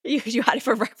 You had it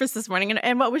for breakfast this morning.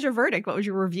 And what was your verdict? What was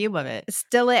your review of it? It's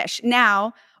delish.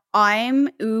 Now, I'm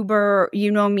uber,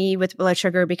 you know me with blood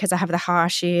sugar because I have the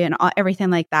Hashi and everything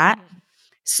like that.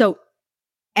 So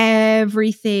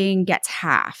everything gets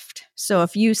halved. So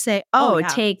if you say,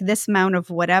 take this amount of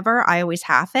whatever, I always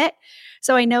half it.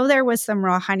 So I know there was some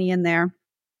raw honey in there.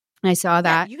 I saw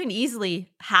that. Yeah, you can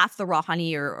easily half the raw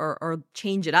honey or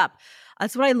change it up.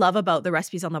 That's what I love about the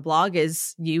recipes on the blog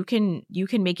is you can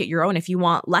make it your own. If you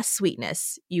want less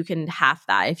sweetness, you can half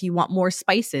that. If you want more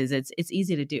spices, it's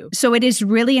easy to do. So it is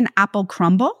really an apple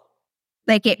crumble.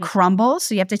 Like it crumbles.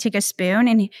 So you have to take a spoon.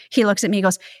 And he looks at me and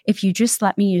goes, if you just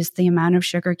let me use the amount of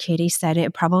sugar Katie said,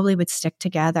 it probably would stick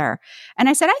together. And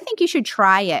I said, I think you should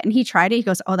try it. And he tried it. He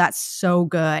goes, oh, that's so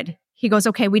good. He goes,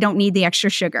 okay, we don't need the extra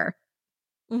sugar.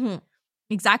 Mm-hmm.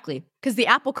 Exactly. Because the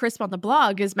apple crisp on the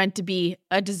blog is meant to be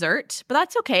a dessert, but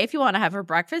that's okay. If you want to have for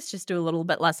breakfast, just do a little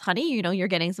bit less honey. You know, you're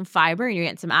getting some fiber and you're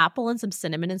getting some apple and some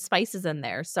cinnamon and spices in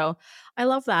there. So I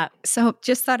love that. So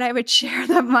just thought I would share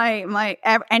that my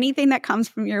anything that comes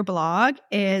from your blog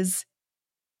is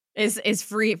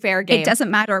free, fair game. It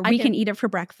doesn't matter. We can eat it for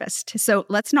breakfast. So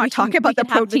let's not talk about the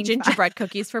protein, the gingerbread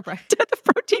cookies for breakfast.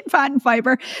 The protein, fat, and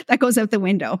fiber that goes out the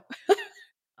window.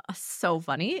 So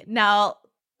funny. Now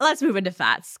let's move into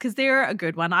fats because they're a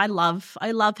good one. I love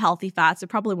healthy fats. They're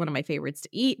probably one of my favorites to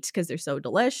eat because they're so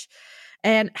delish.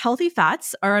 And healthy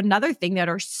fats are another thing that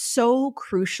are so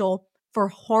crucial for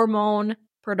hormone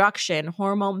production,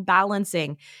 hormone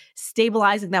balancing,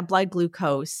 stabilizing that blood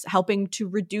glucose, helping to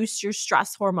reduce your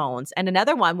stress hormones. And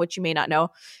another one, which you may not know,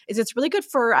 is it's really good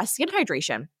for skin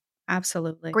hydration.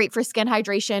 Absolutely. Great for skin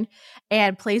hydration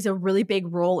and plays a really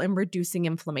big role in reducing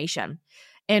inflammation.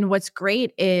 And what's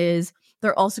great is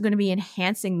they're also going to be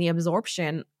enhancing the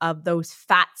absorption of those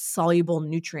fat-soluble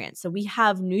nutrients. So we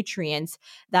have nutrients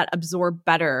that absorb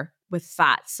better with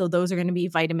fats. So those are going to be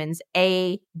vitamins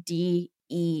A, D,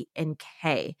 E, and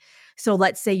K. So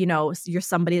let's say, you're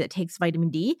somebody that takes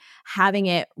vitamin D, having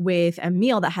it with a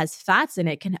meal that has fats in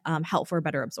it can help for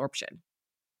better absorption.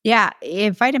 Yeah,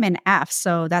 vitamin F,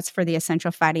 so that's for the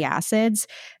essential fatty acids.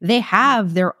 They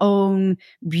have their own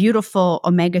beautiful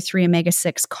omega-3,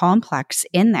 omega-6 complex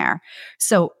in there.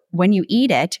 So when you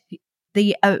eat it,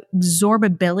 the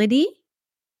absorbability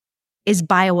is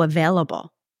bioavailable.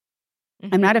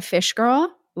 Mm-hmm. I'm not a fish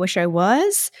girl. Wish I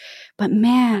was, but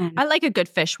man. I like a good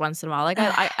fish once in a while. Like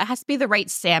it has to be the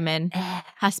right salmon,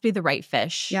 has to be the right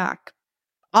fish. Yuck.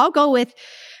 I'll go with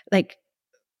like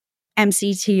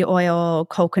MCT oil,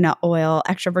 coconut oil,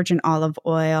 extra virgin olive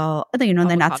oil, the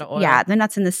nuts, oil. The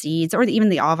nuts and the seeds, or even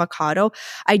the avocado.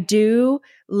 I do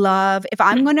love, if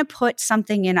I'm going to put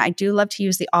something in, I do love to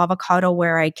use the avocado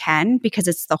where I can because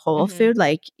it's the whole food,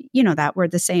 like, that we're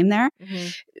the same there. Mm-hmm.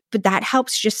 But that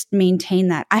helps just maintain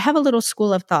that. I have a little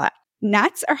school of thought.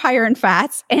 Nuts are higher in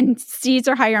fats and seeds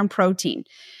are higher in protein.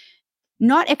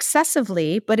 Not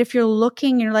excessively, but if you're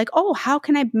looking, you're like, oh, how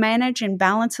can I manage and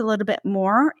balance a little bit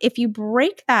more? If you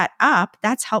break that up,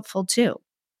 that's helpful too.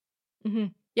 Mm-hmm.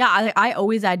 Yeah, I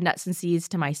always add nuts and seeds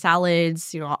to my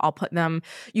salads. I'll put them,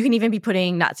 you can even be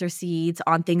putting nuts or seeds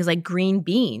on things like green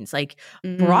beans, like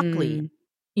broccoli,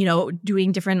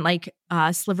 doing different like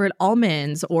slivered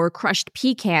almonds or crushed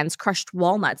pecans, crushed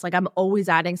walnuts. Like I'm always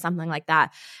adding something like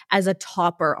that as a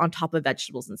topper on top of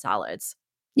vegetables and salads.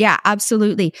 Yeah,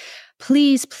 absolutely.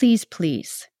 Please, please,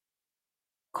 please.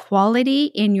 Quality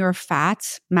in your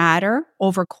fats matter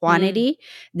over quantity.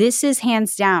 This is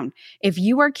hands down. If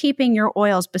you are keeping your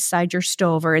oils beside your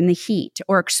stove or in the heat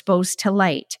or exposed to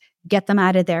light, get them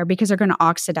out of there because they're going to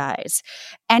oxidize.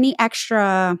 Any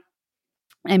extra,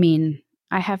 I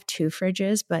have 2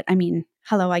 fridges, but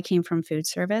hello, I came from food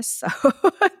service, so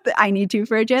I need 2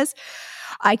 fridges.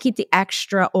 I keep the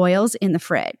extra oils in the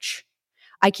fridge.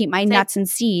 I keep my nuts and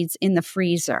seeds in the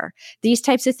freezer. These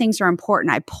types of things are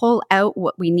important. I pull out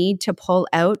what we need to pull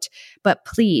out, but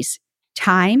please,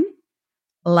 time,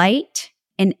 light,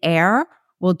 and air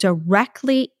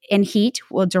and heat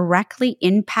will directly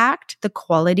impact the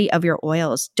quality of your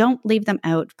oils. Don't leave them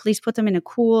out. Please put them in a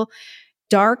cool,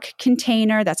 dark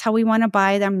container. That's how we want to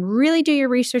buy them. Really do your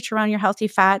research around your healthy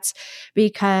fats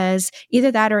because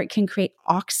either that or it can create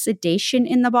oxidation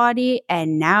in the body.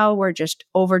 And now we're just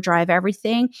overdrive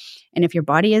everything. And if your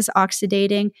body is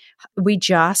oxidating, we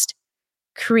just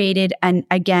created, and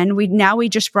again, we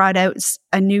just brought out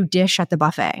a new dish at the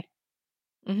buffet.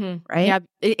 Mm-hmm. Right? Yeah,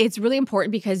 it's really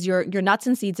important because your nuts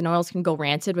and seeds and oils can go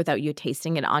rancid without you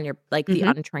tasting it on your the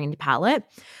untrained palate.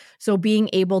 So being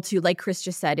able to, like Chris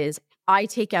just said, is I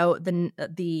take out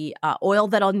the oil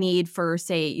that I'll need for,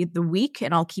 say, the week,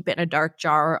 and I'll keep it in a dark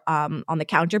jar on the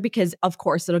counter because, of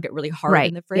course, it'll get really hard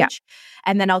in the Yeah. fridge.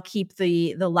 And then I'll keep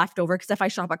the leftover because if I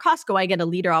shop at Costco, I get a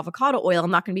liter avocado oil.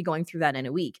 I'm not going to be going through that in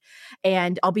a week.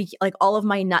 And I'll be like, all of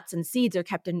my nuts and seeds are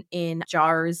kept in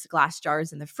jars, glass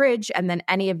jars in the fridge. And then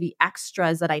any of the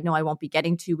extras that I know I won't be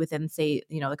getting to within, say,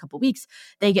 a couple weeks,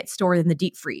 they get stored in the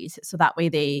deep freeze. So that way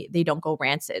they don't go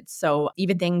rancid. So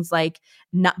even things like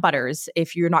nut butters,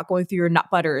 if you're not going through your nut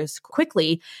butters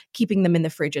quickly, keeping them in the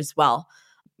fridge as well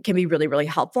can be really, really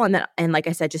helpful. And like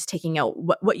I said, just taking out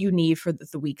what you need for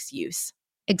the week's use.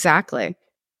 Exactly.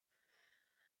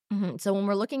 Mm-hmm. So when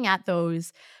we're looking at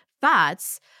those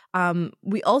fats,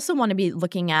 we also want to be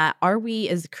looking at, are we,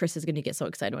 as Chris is going to get so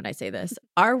excited when I say this,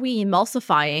 are we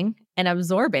emulsifying and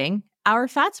absorbing our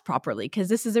fats properly? Because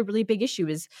this is a really big issue,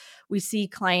 is we see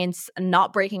clients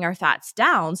not breaking our fats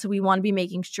down. So we want to be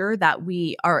making sure that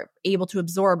we are able to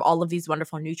absorb all of these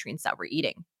wonderful nutrients that we're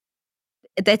eating.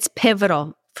 That's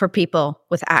pivotal for people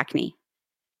with acne.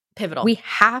 Pivotal. We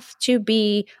have to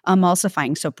be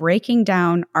emulsifying, so breaking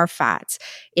down our fats.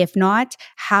 If not,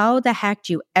 how the heck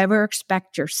do you ever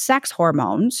expect your sex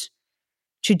hormones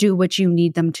to do what you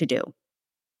need them to do?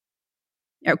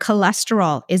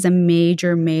 Cholesterol is a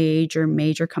major, major,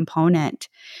 major component,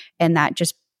 and that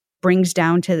just brings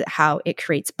down to how it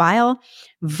creates bile.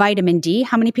 Vitamin D.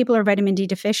 How many people are vitamin D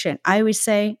deficient? I always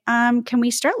say, can we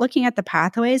start looking at the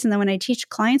pathways? And then when I teach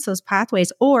clients those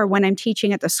pathways, or when I'm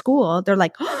teaching at the school, they're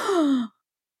like, oh,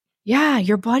 yeah,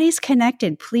 your body's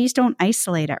connected. Please don't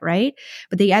isolate it, right?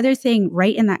 But the other thing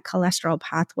right in that cholesterol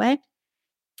pathway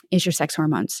is your sex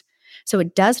hormones. So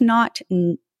it does not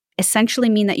essentially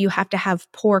mean that you have to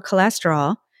have poor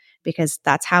cholesterol, because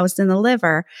that's housed in the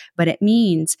liver. But it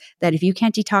means that if you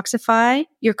can't detoxify,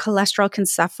 your cholesterol can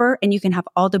suffer, and you can have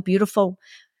all the beautiful,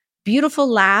 beautiful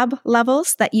lab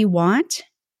levels that you want.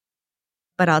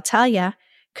 But I'll tell you,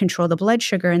 control the blood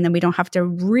sugar, and then we don't have to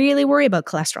really worry about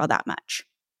cholesterol that much.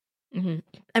 Mm-hmm.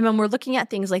 And when we're looking at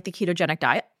things like the ketogenic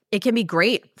diet, it can be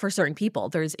great for certain people.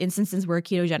 There's instances where a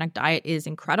ketogenic diet is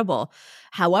incredible.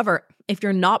 However, if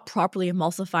you're not properly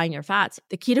emulsifying your fats,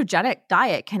 the ketogenic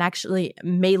diet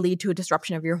may lead to a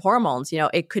disruption of your hormones.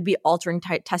 It could be altering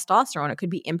testosterone. It could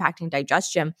be impacting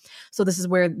digestion. So this is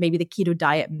where maybe the keto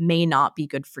diet may not be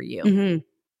good for you. Mm-hmm.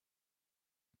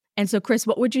 And so, Chris,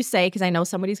 what would you say? Because I know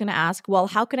somebody's going to ask, well,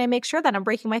 how can I make sure that I'm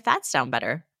breaking my fats down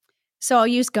better? So I'll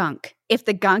use gunk. If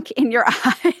the gunk in your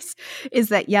eyes is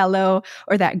that yellow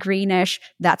or that greenish,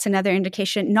 that's another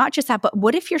indication. Not just that, but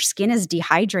what if your skin is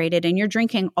dehydrated and you're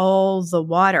drinking all the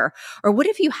water? Or what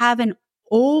if you have an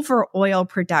over oil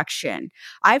production?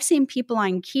 I've seen people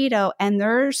on keto and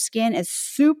their skin is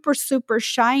super, super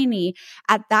shiny.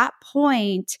 At that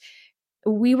point,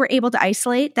 we were able to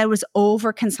isolate that it was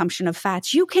overconsumption of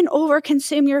fats. You can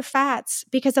overconsume your fats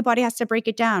because the body has to break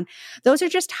it down. Those are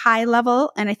just high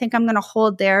level. And I think I'm going to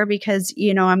hold there because,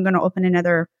 I'm going to open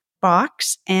another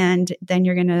box and then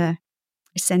you're going to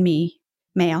send me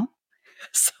mail.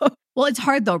 Well, it's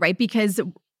hard though, right? Because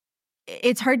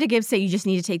it's hard to say you just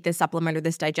need to take this supplement or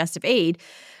this digestive aid,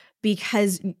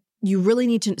 because you really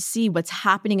need to see what's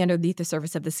happening underneath the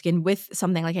surface of the skin with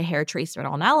something like a hair trace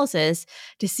renal analysis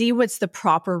to see what's the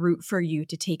proper route for you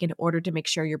to take in order to make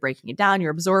sure you're breaking it down,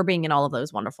 you're absorbing, and all of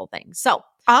those wonderful things. So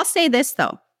I'll say this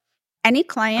though. Any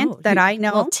client that I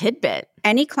know, tidbit.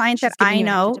 Any client that I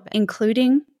know,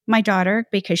 including my daughter,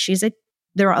 because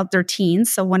they're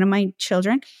teens, so one of my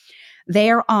children, they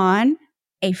are on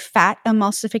a fat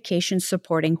emulsification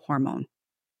supporting hormone.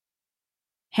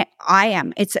 I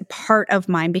am. It's a part of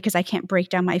mine because I can't break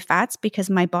down my fats because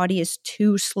my body is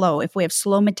too slow. If we have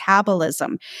slow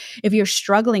metabolism, if you're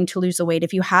struggling to lose the weight,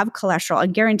 if you have cholesterol, I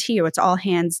guarantee you it's all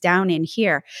hands down in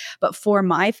here. But for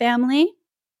my family,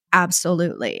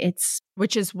 absolutely.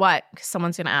 Which is what?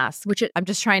 Someone's going to ask. I'm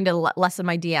just trying to lessen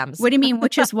my DMs. What do you mean?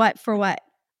 Which is what? For what?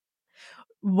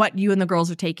 What you and the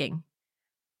girls are taking.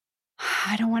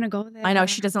 I don't want to go there. I know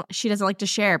she doesn't like to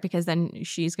share because then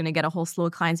she's going to get a whole slew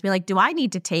of clients be like, do I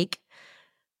need to take?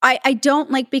 I don't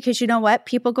like, because you know what?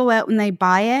 People go out and they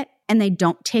buy it and they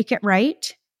don't take it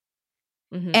right.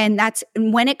 Mm-hmm.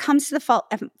 And when it comes to the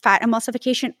fat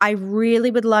emulsification, I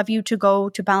really would love you to go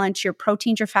to balance your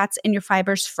proteins, your fats, and your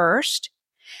fibers first.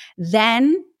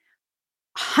 Then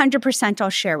 100% I'll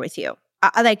share with you.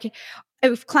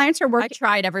 If clients are working, I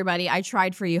tried, everybody. I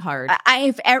tried for you hard.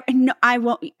 No, I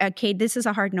won't. Okay, this is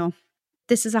a hard no.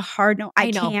 This is a hard no.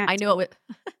 I can't. I know it.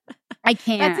 I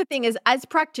can't. That's the thing is, as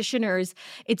practitioners,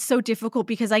 it's so difficult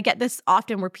because I get this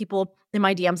often where people in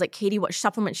my DMs like, Katie, what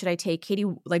supplement should I take? Katie,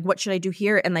 like, what should I do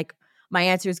here? And like, my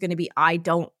answer is going to be, I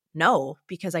don't know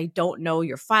because I don't know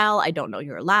your file. I don't know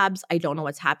your labs. I don't know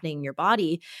what's happening in your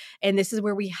body. And this is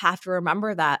where we have to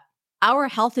remember that our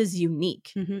health is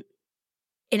unique and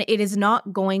it is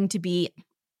not going to be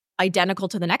identical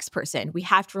to the next person. We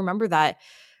have to remember that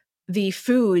the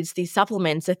foods, the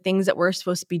supplements, the things that we're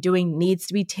supposed to be doing needs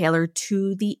to be tailored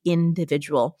to the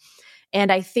individual.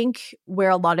 And I think where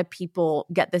a lot of people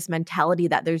get this mentality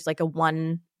that there's like a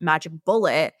one magic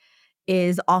bullet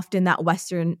is often that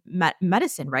Western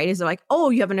medicine, right? Is like, oh,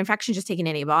 you have an infection, just take an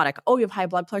antibiotic. Oh, you have high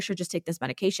blood pressure, just take this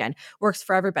medication. Works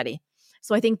for everybody.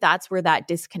 So I think that's where that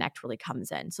disconnect really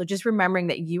comes in. So just remembering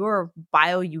that you are a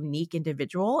bio-unique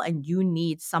individual and you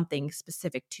need something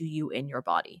specific to you in your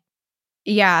body.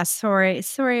 Yeah, sorry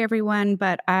everyone,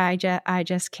 but I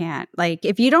just can't. Like,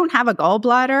 if you don't have a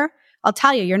gallbladder, I'll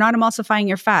tell you, you're not emulsifying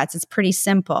your fats. It's pretty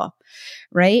simple,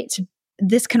 right?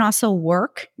 This can also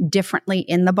work differently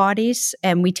in the bodies,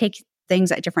 and we take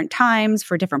things at different times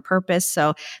for different purpose.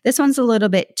 So this one's a little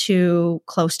bit too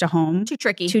close to home. Too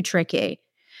tricky. Too tricky.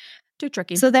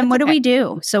 So then what do we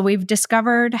do? So we've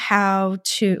discovered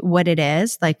what it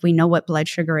is. Like, we know what blood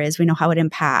sugar is. We know how it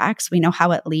impacts. We know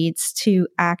how it leads to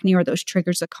acne or those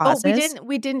triggers that causes.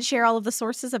 We didn't share all of the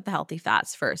sources of the healthy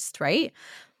fats first, right?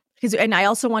 And I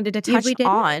also wanted to touch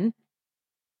on,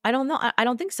 I don't know. I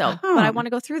don't think so, but I want to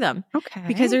go through them. Okay.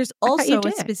 Because there's also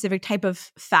a specific type of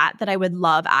fat that I would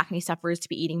love acne sufferers to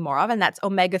be eating more of, and that's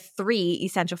omega-3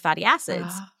 essential fatty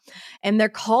acids. And they're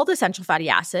called essential fatty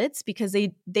acids because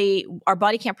our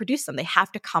body can't produce them. They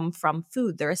have to come from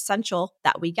food. They're essential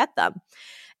that we get them.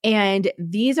 And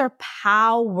these are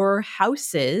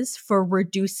powerhouses for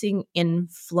reducing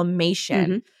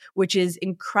inflammation, which is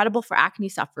incredible for acne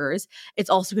sufferers.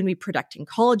 It's also going to be protecting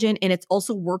collagen, and it's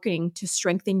also working to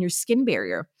strengthen your skin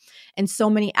barrier. And so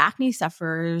many acne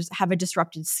sufferers have a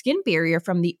disrupted skin barrier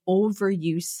from the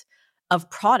overuse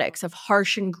of products, of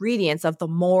harsh ingredients, of the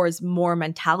more is more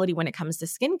mentality when it comes to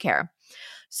skincare.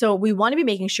 So we want to be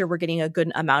making sure we're getting a good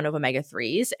amount of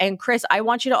omega-3s. And Chris, I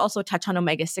want you to also touch on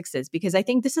omega-6s because I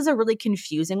think this is a really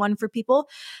confusing one for people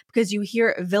because you hear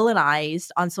it villainized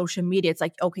on social media. It's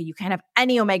like, okay, you can't have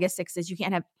any omega-6s. You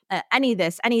can't have any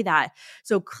this, any that.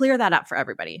 So clear that up for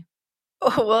everybody.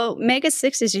 Oh, well,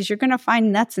 omega-6s is you're going to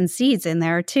find nuts and seeds in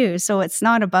there too. So it's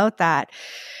not about that.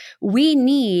 We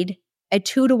need a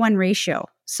 2-to-1 ratio.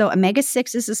 So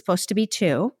omega-6s is supposed to be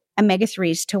 2.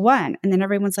 Omega-3s to 1. And then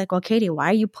everyone's like, well, Katie, why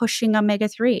are you pushing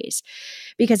omega-3s?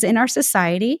 Because in our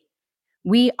society,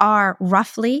 we are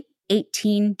roughly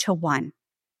 18 to 1,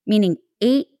 meaning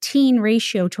 18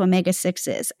 ratio to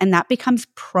omega-6s. And that becomes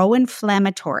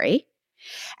pro-inflammatory.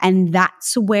 And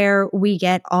that's where we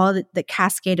get all the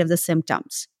cascade of the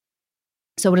symptoms.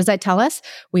 So what does that tell us?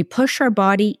 We push our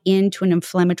body into an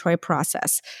inflammatory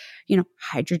process.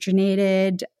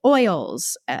 Hydrogenated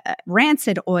oils,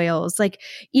 rancid oils, like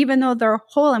even though they're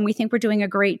whole and we think we're doing a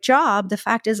great job, the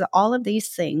fact is that all of these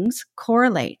things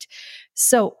correlate.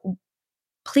 So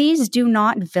please do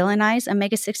not villainize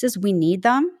omega-6s. We need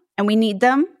them, and we need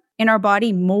them in our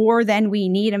body more than we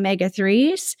need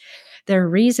omega-3s. The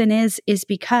reason is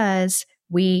because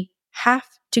we have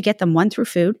to get them, 1, through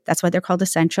food. That's why they're called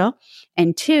essential.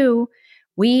 And 2,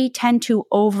 we tend to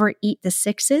overeat the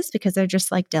 6s because they're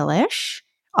just like delish.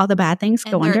 All the bad things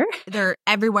go under. They're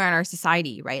everywhere in our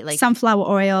society, right? Like sunflower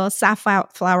oil,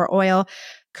 safflower oil,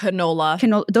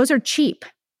 canola. Those are cheap.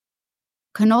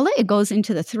 Canola, it goes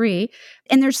into the 3.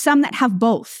 And there's some that have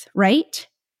both, right?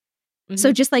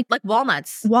 So just like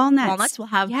walnuts. Walnuts will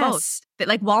have both.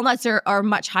 Like walnuts are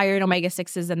much higher in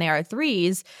omega-6s than they are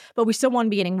 3s, but we still want to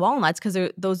be getting walnuts because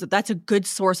that's a good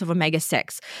source of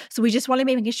omega-6. So we just want to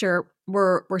be making sure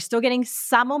we're still getting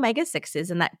some omega-6s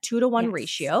in that 2-to-1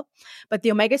 ratio, but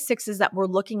the omega-6s that we're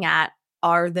looking at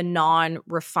are the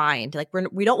non-refined. Like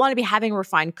we don't want to be having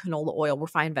refined canola oil,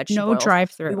 refined vegetable oils. No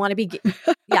drive-through. We want to be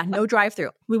no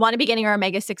drive-through. We want to be getting our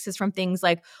omega-6s from things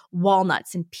like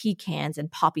walnuts and pecans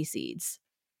and poppy seeds.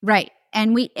 Right.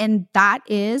 And that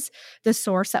is the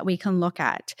source that we can look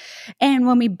at. And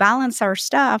when we balance our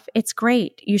stuff, it's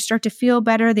great. You start to feel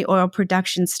better. The oil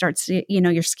production starts to,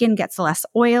 your skin gets less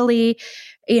oily,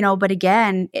 but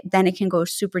again, then it can go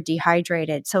super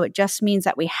dehydrated. So it just means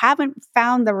that we haven't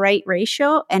found the right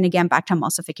ratio. And again, back to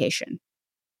emulsification.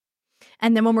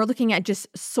 And then when we're looking at just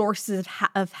sources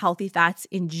of healthy fats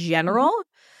in general,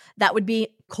 that would be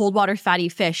cold water fatty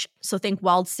fish. So think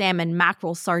wild salmon,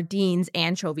 mackerel, sardines,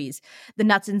 anchovies. The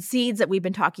nuts and seeds that we've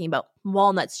been talking about,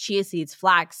 walnuts, chia seeds,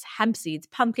 flax, hemp seeds,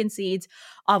 pumpkin seeds,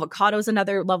 avocados,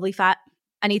 another lovely fat,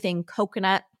 anything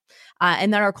coconut.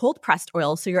 And then our cold pressed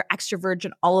oil. So your extra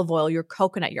virgin olive oil, your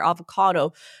coconut, your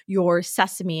avocado, your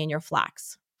sesame, and your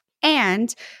flax.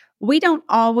 And we don't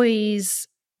always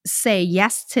say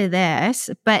yes to this,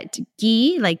 but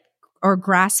ghee, or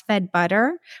grass-fed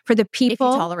butter for the people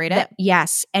if you tolerate it.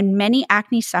 Yes. And many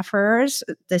acne sufferers,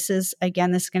 this is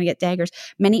going to get daggers.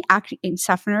 Many acne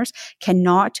sufferers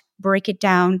cannot break it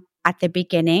down at the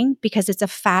beginning because it's a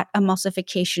fat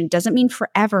emulsification. Doesn't mean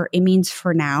forever. It means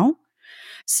for now.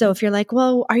 So if you're like,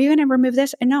 well, are you going to remove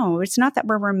this? No, it's not that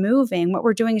we're removing. What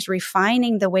we're doing is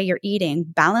refining the way you're eating,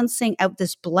 balancing out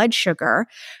this blood sugar,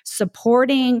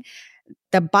 supporting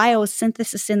the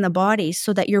biosynthesis in the body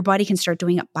so that your body can start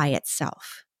doing it by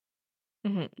itself.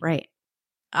 Mm-hmm. Right.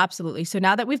 Absolutely. So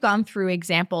now that we've gone through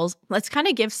examples, let's kind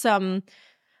of give some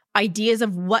ideas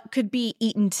of what could be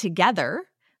eaten together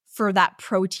for that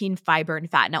protein, fiber,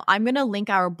 and fat. Now, I'm going to link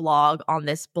our blog on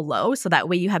this below so that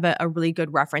way you have a really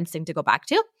good reference thing to go back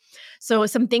to. So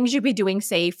some things you'd be doing,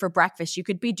 say, for breakfast, you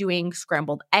could be doing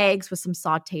scrambled eggs with some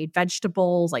sauteed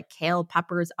vegetables like kale,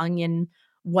 peppers, onion,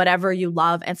 whatever you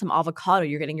love, and some avocado.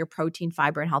 You're getting your protein,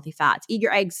 fiber, and healthy fats. Eat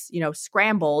your eggs,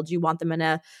 scrambled. You want them in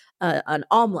an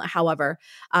omelet. However,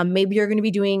 maybe you're going to be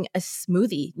doing a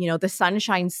smoothie. The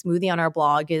sunshine smoothie on our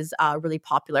blog is really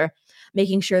popular.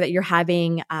 Making sure that you're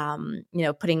having,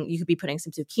 you could be putting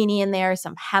some zucchini in there,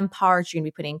 some hemp hearts. You're going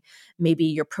to be putting maybe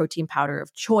your protein powder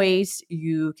of choice.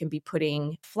 You can be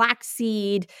putting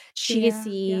flaxseed, chia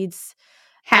seeds.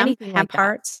 Hemp like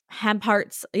hearts. Hemp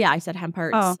hearts. Yeah, I said hemp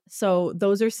hearts. Oh. So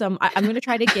those are some, I'm going to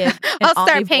try to give an I'll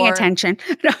start paying attention.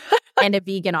 and a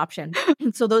vegan option.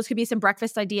 So those could be some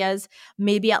breakfast ideas.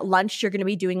 Maybe at lunch, you're going to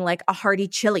be doing like a hearty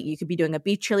chili. You could be doing a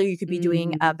beef chili. You could be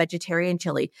doing a vegetarian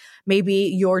chili. Maybe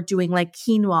you're doing like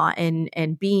quinoa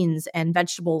and beans and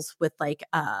vegetables with like,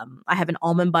 I have an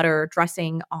almond butter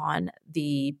dressing on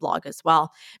the blog as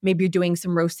well. Maybe you're doing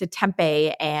some roasted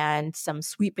tempeh and some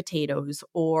sweet potatoes,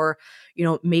 or,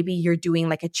 maybe you're doing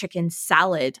like a chicken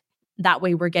salad. That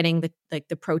way we're getting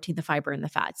the protein, the fiber, and the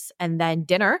fats. And then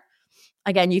dinner,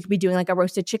 again, you could be doing like a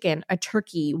roasted chicken, a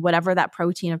turkey, whatever that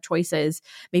protein of choice is.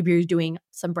 Maybe you're doing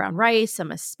some brown rice,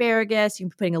 some asparagus. You're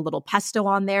putting a little pesto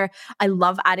on there. I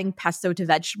love adding pesto to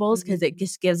vegetables because it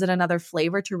just gives it another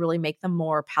flavor to really make them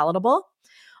more palatable.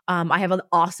 I have an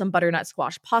awesome butternut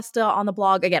squash pasta on the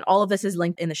blog. Again, all of this is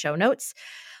linked in the show notes.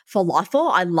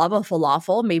 Falafel. I love a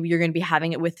falafel. Maybe you're going to be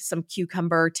having it with some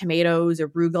cucumber, tomatoes,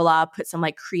 arugula, put some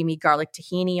like creamy garlic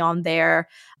tahini on there,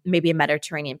 maybe a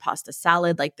Mediterranean pasta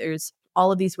salad. Like there's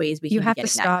all of these ways we can You have be to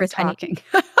getting stop that. talking.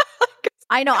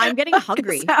 I know. I'm getting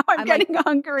hungry. I'm getting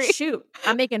hungry. Shoot.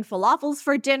 I'm making falafels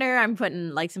for dinner. I'm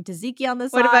putting like some tzatziki on the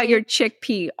side. What about your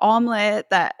chickpea omelet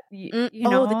that,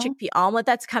 Oh, the chickpea omelet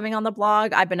that's coming on the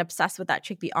blog. I've been obsessed with that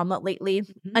chickpea omelet lately.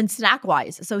 And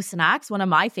snack-wise. So snacks, one of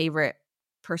my favorite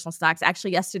personal snacks.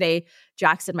 Actually, yesterday,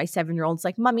 Jackson, my 7-year-old's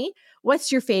like, Mommy,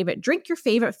 what's your favorite drink, your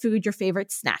favorite food, your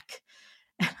favorite snack?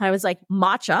 I was like,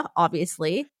 matcha,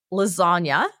 obviously,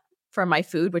 lasagna for my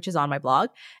food, which is on my blog.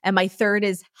 And my third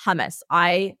is hummus.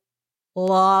 I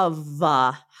love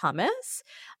hummus.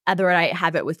 Either I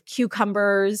have it with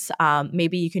cucumbers.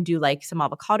 Maybe you can do like some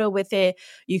avocado with it.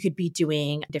 You could be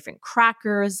doing different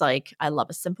crackers. Like I love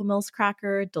a Simple Mills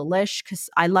cracker, delish, because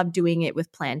I love doing it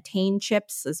with plantain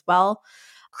chips as well.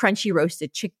 Crunchy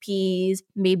roasted chickpeas.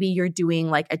 Maybe you're doing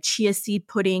like a chia seed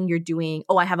pudding. You're doing,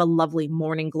 I have a lovely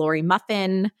morning glory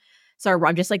muffin. So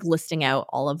I'm just like listing out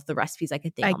all of the recipes I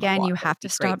could think of. Again, you have to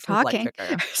stop talking.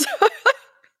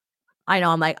 I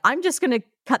know. I'm like, I'm just going to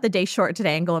cut the day short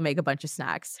today and go and make a bunch of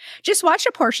snacks. Just watch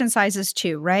the portion sizes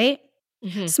too, right?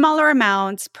 Mm-hmm. Smaller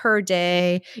amounts per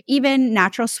day, even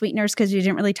natural sweeteners, because you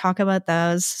didn't really talk about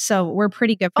those. So we're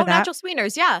pretty good for that. Natural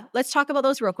sweeteners. Yeah. Let's talk about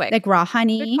those real quick. Like raw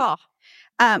honey. Good call.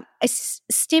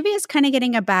 Stevia is kind of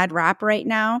getting a bad rap right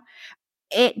now.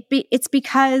 It's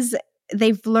because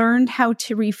they've learned how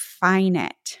to refine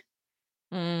it.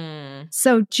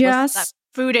 So just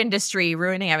food industry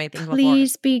ruining everything.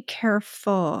 Please be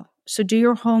careful. So do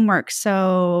your homework.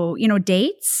 So,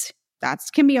 dates, that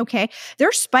can be okay.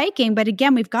 They're spiking, but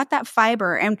again, we've got that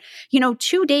fiber. And,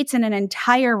 2 dates in an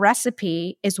entire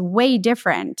recipe is way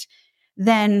different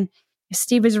than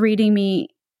Steve was reading me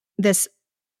this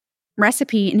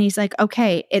recipe and he's like,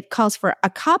 okay, it calls for a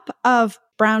cup of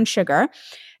brown sugar,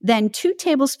 then 2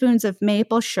 tablespoons of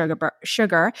maple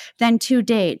sugar, then 2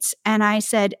 dates. And I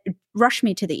said, rush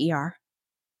me to the ER.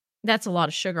 That's a lot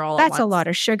of sugar all at once. That's a lot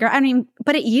of sugar. I mean,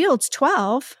 but it yields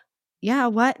 12. Yeah,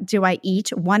 what? Do I eat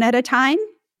one at a time?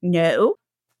 No.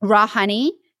 Raw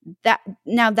honey.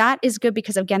 That is good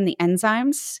because, again, the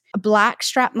enzymes.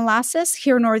 Blackstrap molasses,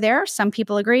 here nor there. Some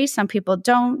people agree, some people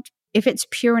don't. if it's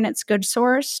pure and it's good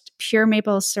sourced, pure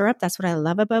maple syrup. That's what I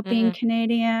love about being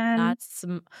Canadian. That's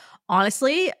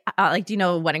honestly, like, do you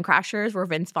know Wedding Crashers where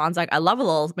Vince Vaughn's like, I love a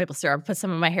little maple syrup, put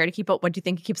some in my hair to keep up. What do you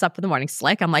think it keeps up in the morning?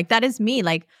 Slick. I'm like, that is me.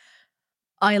 Like,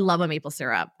 I love a maple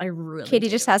syrup. I really Katie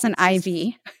do. just has an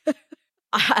IV.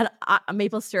 A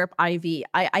maple syrup IV.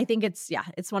 I think it's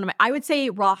one of my, I would say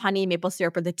raw honey, maple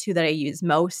syrup are the two that I use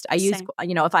most. I use,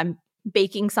 if I'm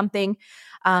baking something,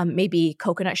 maybe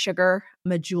coconut sugar,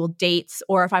 medjool dates,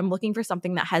 or if I'm looking for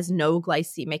something that has no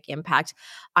glycemic impact,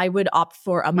 I would opt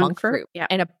for a monk fruit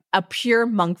and a pure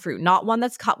monk fruit, not one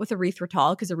that's cut with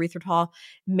erythritol, because erythritol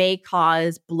may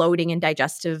cause bloating and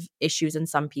digestive issues in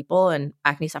some people, and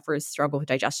acne sufferers struggle with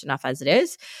digestion enough as it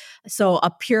is. So a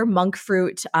pure monk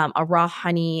fruit, a raw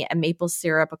honey, a maple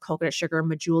syrup, a coconut sugar,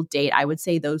 medjool date, I would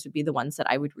say those would be the ones that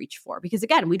I would reach for, because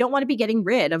again, we don't want to be getting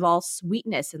rid of all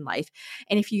sweetness in life.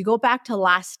 And if you go back to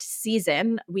last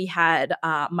season, we had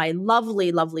my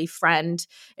lovely, lovely friend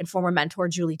and former mentor,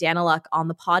 Julie Daniluk, on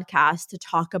the podcast to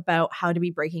talk about how to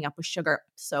be breaking up with sugar.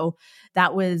 So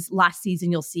that was last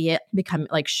season. You'll see it become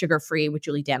like sugar-free with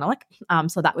Julie Daniluk.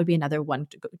 So that would be another one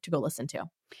to go listen to.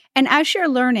 And as you're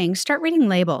learning, start reading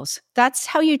labels. That's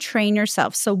how you train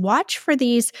yourself. So watch for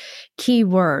these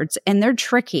keywords, and they're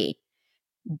tricky.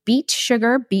 Beet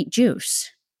sugar, beet juice.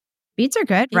 Beets are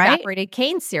good, right? Evaporated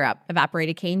cane syrup,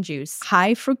 evaporated cane juice.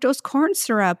 High fructose corn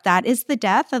syrup. That is the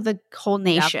death of the whole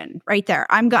nation right there.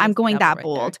 I'm going that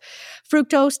bold.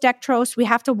 Fructose, dextrose, we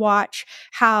have to watch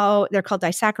how they're called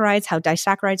disaccharides, how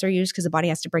disaccharides are used because the body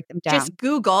has to break them down. Just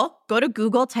go to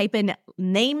Google, type in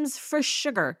names for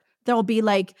sugar. There'll be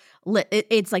like,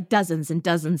 it's like dozens and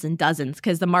dozens and dozens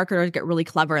because the marketers get really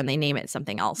clever and they name it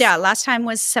something else. Yeah, last time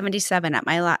was 77 at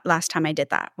my last time I did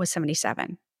that was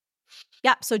 77.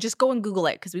 Yeah, so just go and Google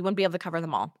it because we wouldn't be able to cover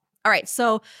them all. All right,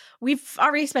 so we've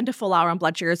already spent a full hour on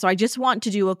blood sugar, so I just want to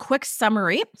do a quick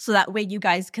summary so that way you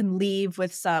guys can leave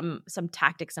with some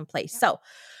tactics in place. So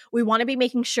we want to be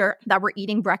making sure that we're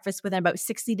eating breakfast within about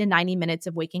 60 to 90 minutes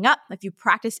of waking up. If you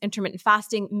practice intermittent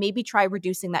fasting, maybe try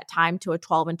reducing that time to a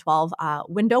 12 and 12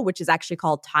 window, which is actually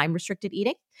called time-restricted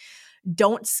eating.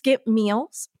 Don't skip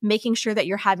meals, making sure that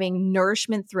you're having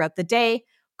nourishment throughout the day.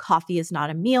 Coffee is not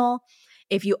a meal.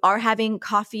 If you are having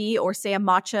coffee or say a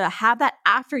matcha, have that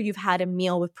after you've had a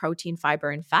meal with protein, fiber,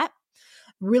 and fat.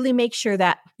 Really make sure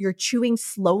that you're chewing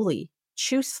slowly.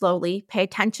 Chew slowly. Pay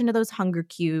attention to those hunger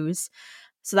cues.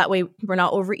 So that way we're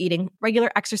not overeating.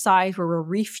 Regular exercise where we're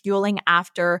refueling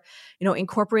after,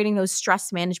 incorporating those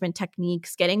stress management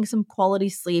techniques, getting some quality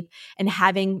sleep, and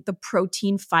having the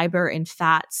protein, fiber, and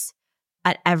fats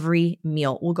at every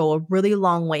meal will go a really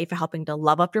long way for helping to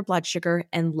love up your blood sugar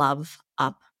and love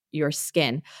up your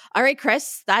skin. All right,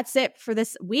 Chris, that's it for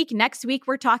this week. Next week,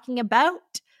 we're talking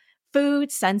about food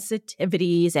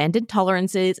sensitivities and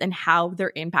intolerances and how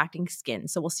they're impacting skin.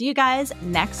 So we'll see you guys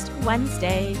next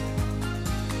Wednesday.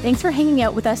 Thanks for hanging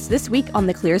out with us this week on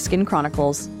the Clear Skin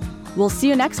Chronicles. We'll see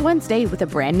you next Wednesday with a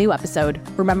brand new episode.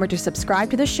 Remember to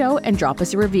subscribe to the show and drop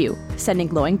us a review. Sending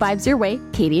glowing vibes your way,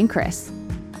 Katie and Chris.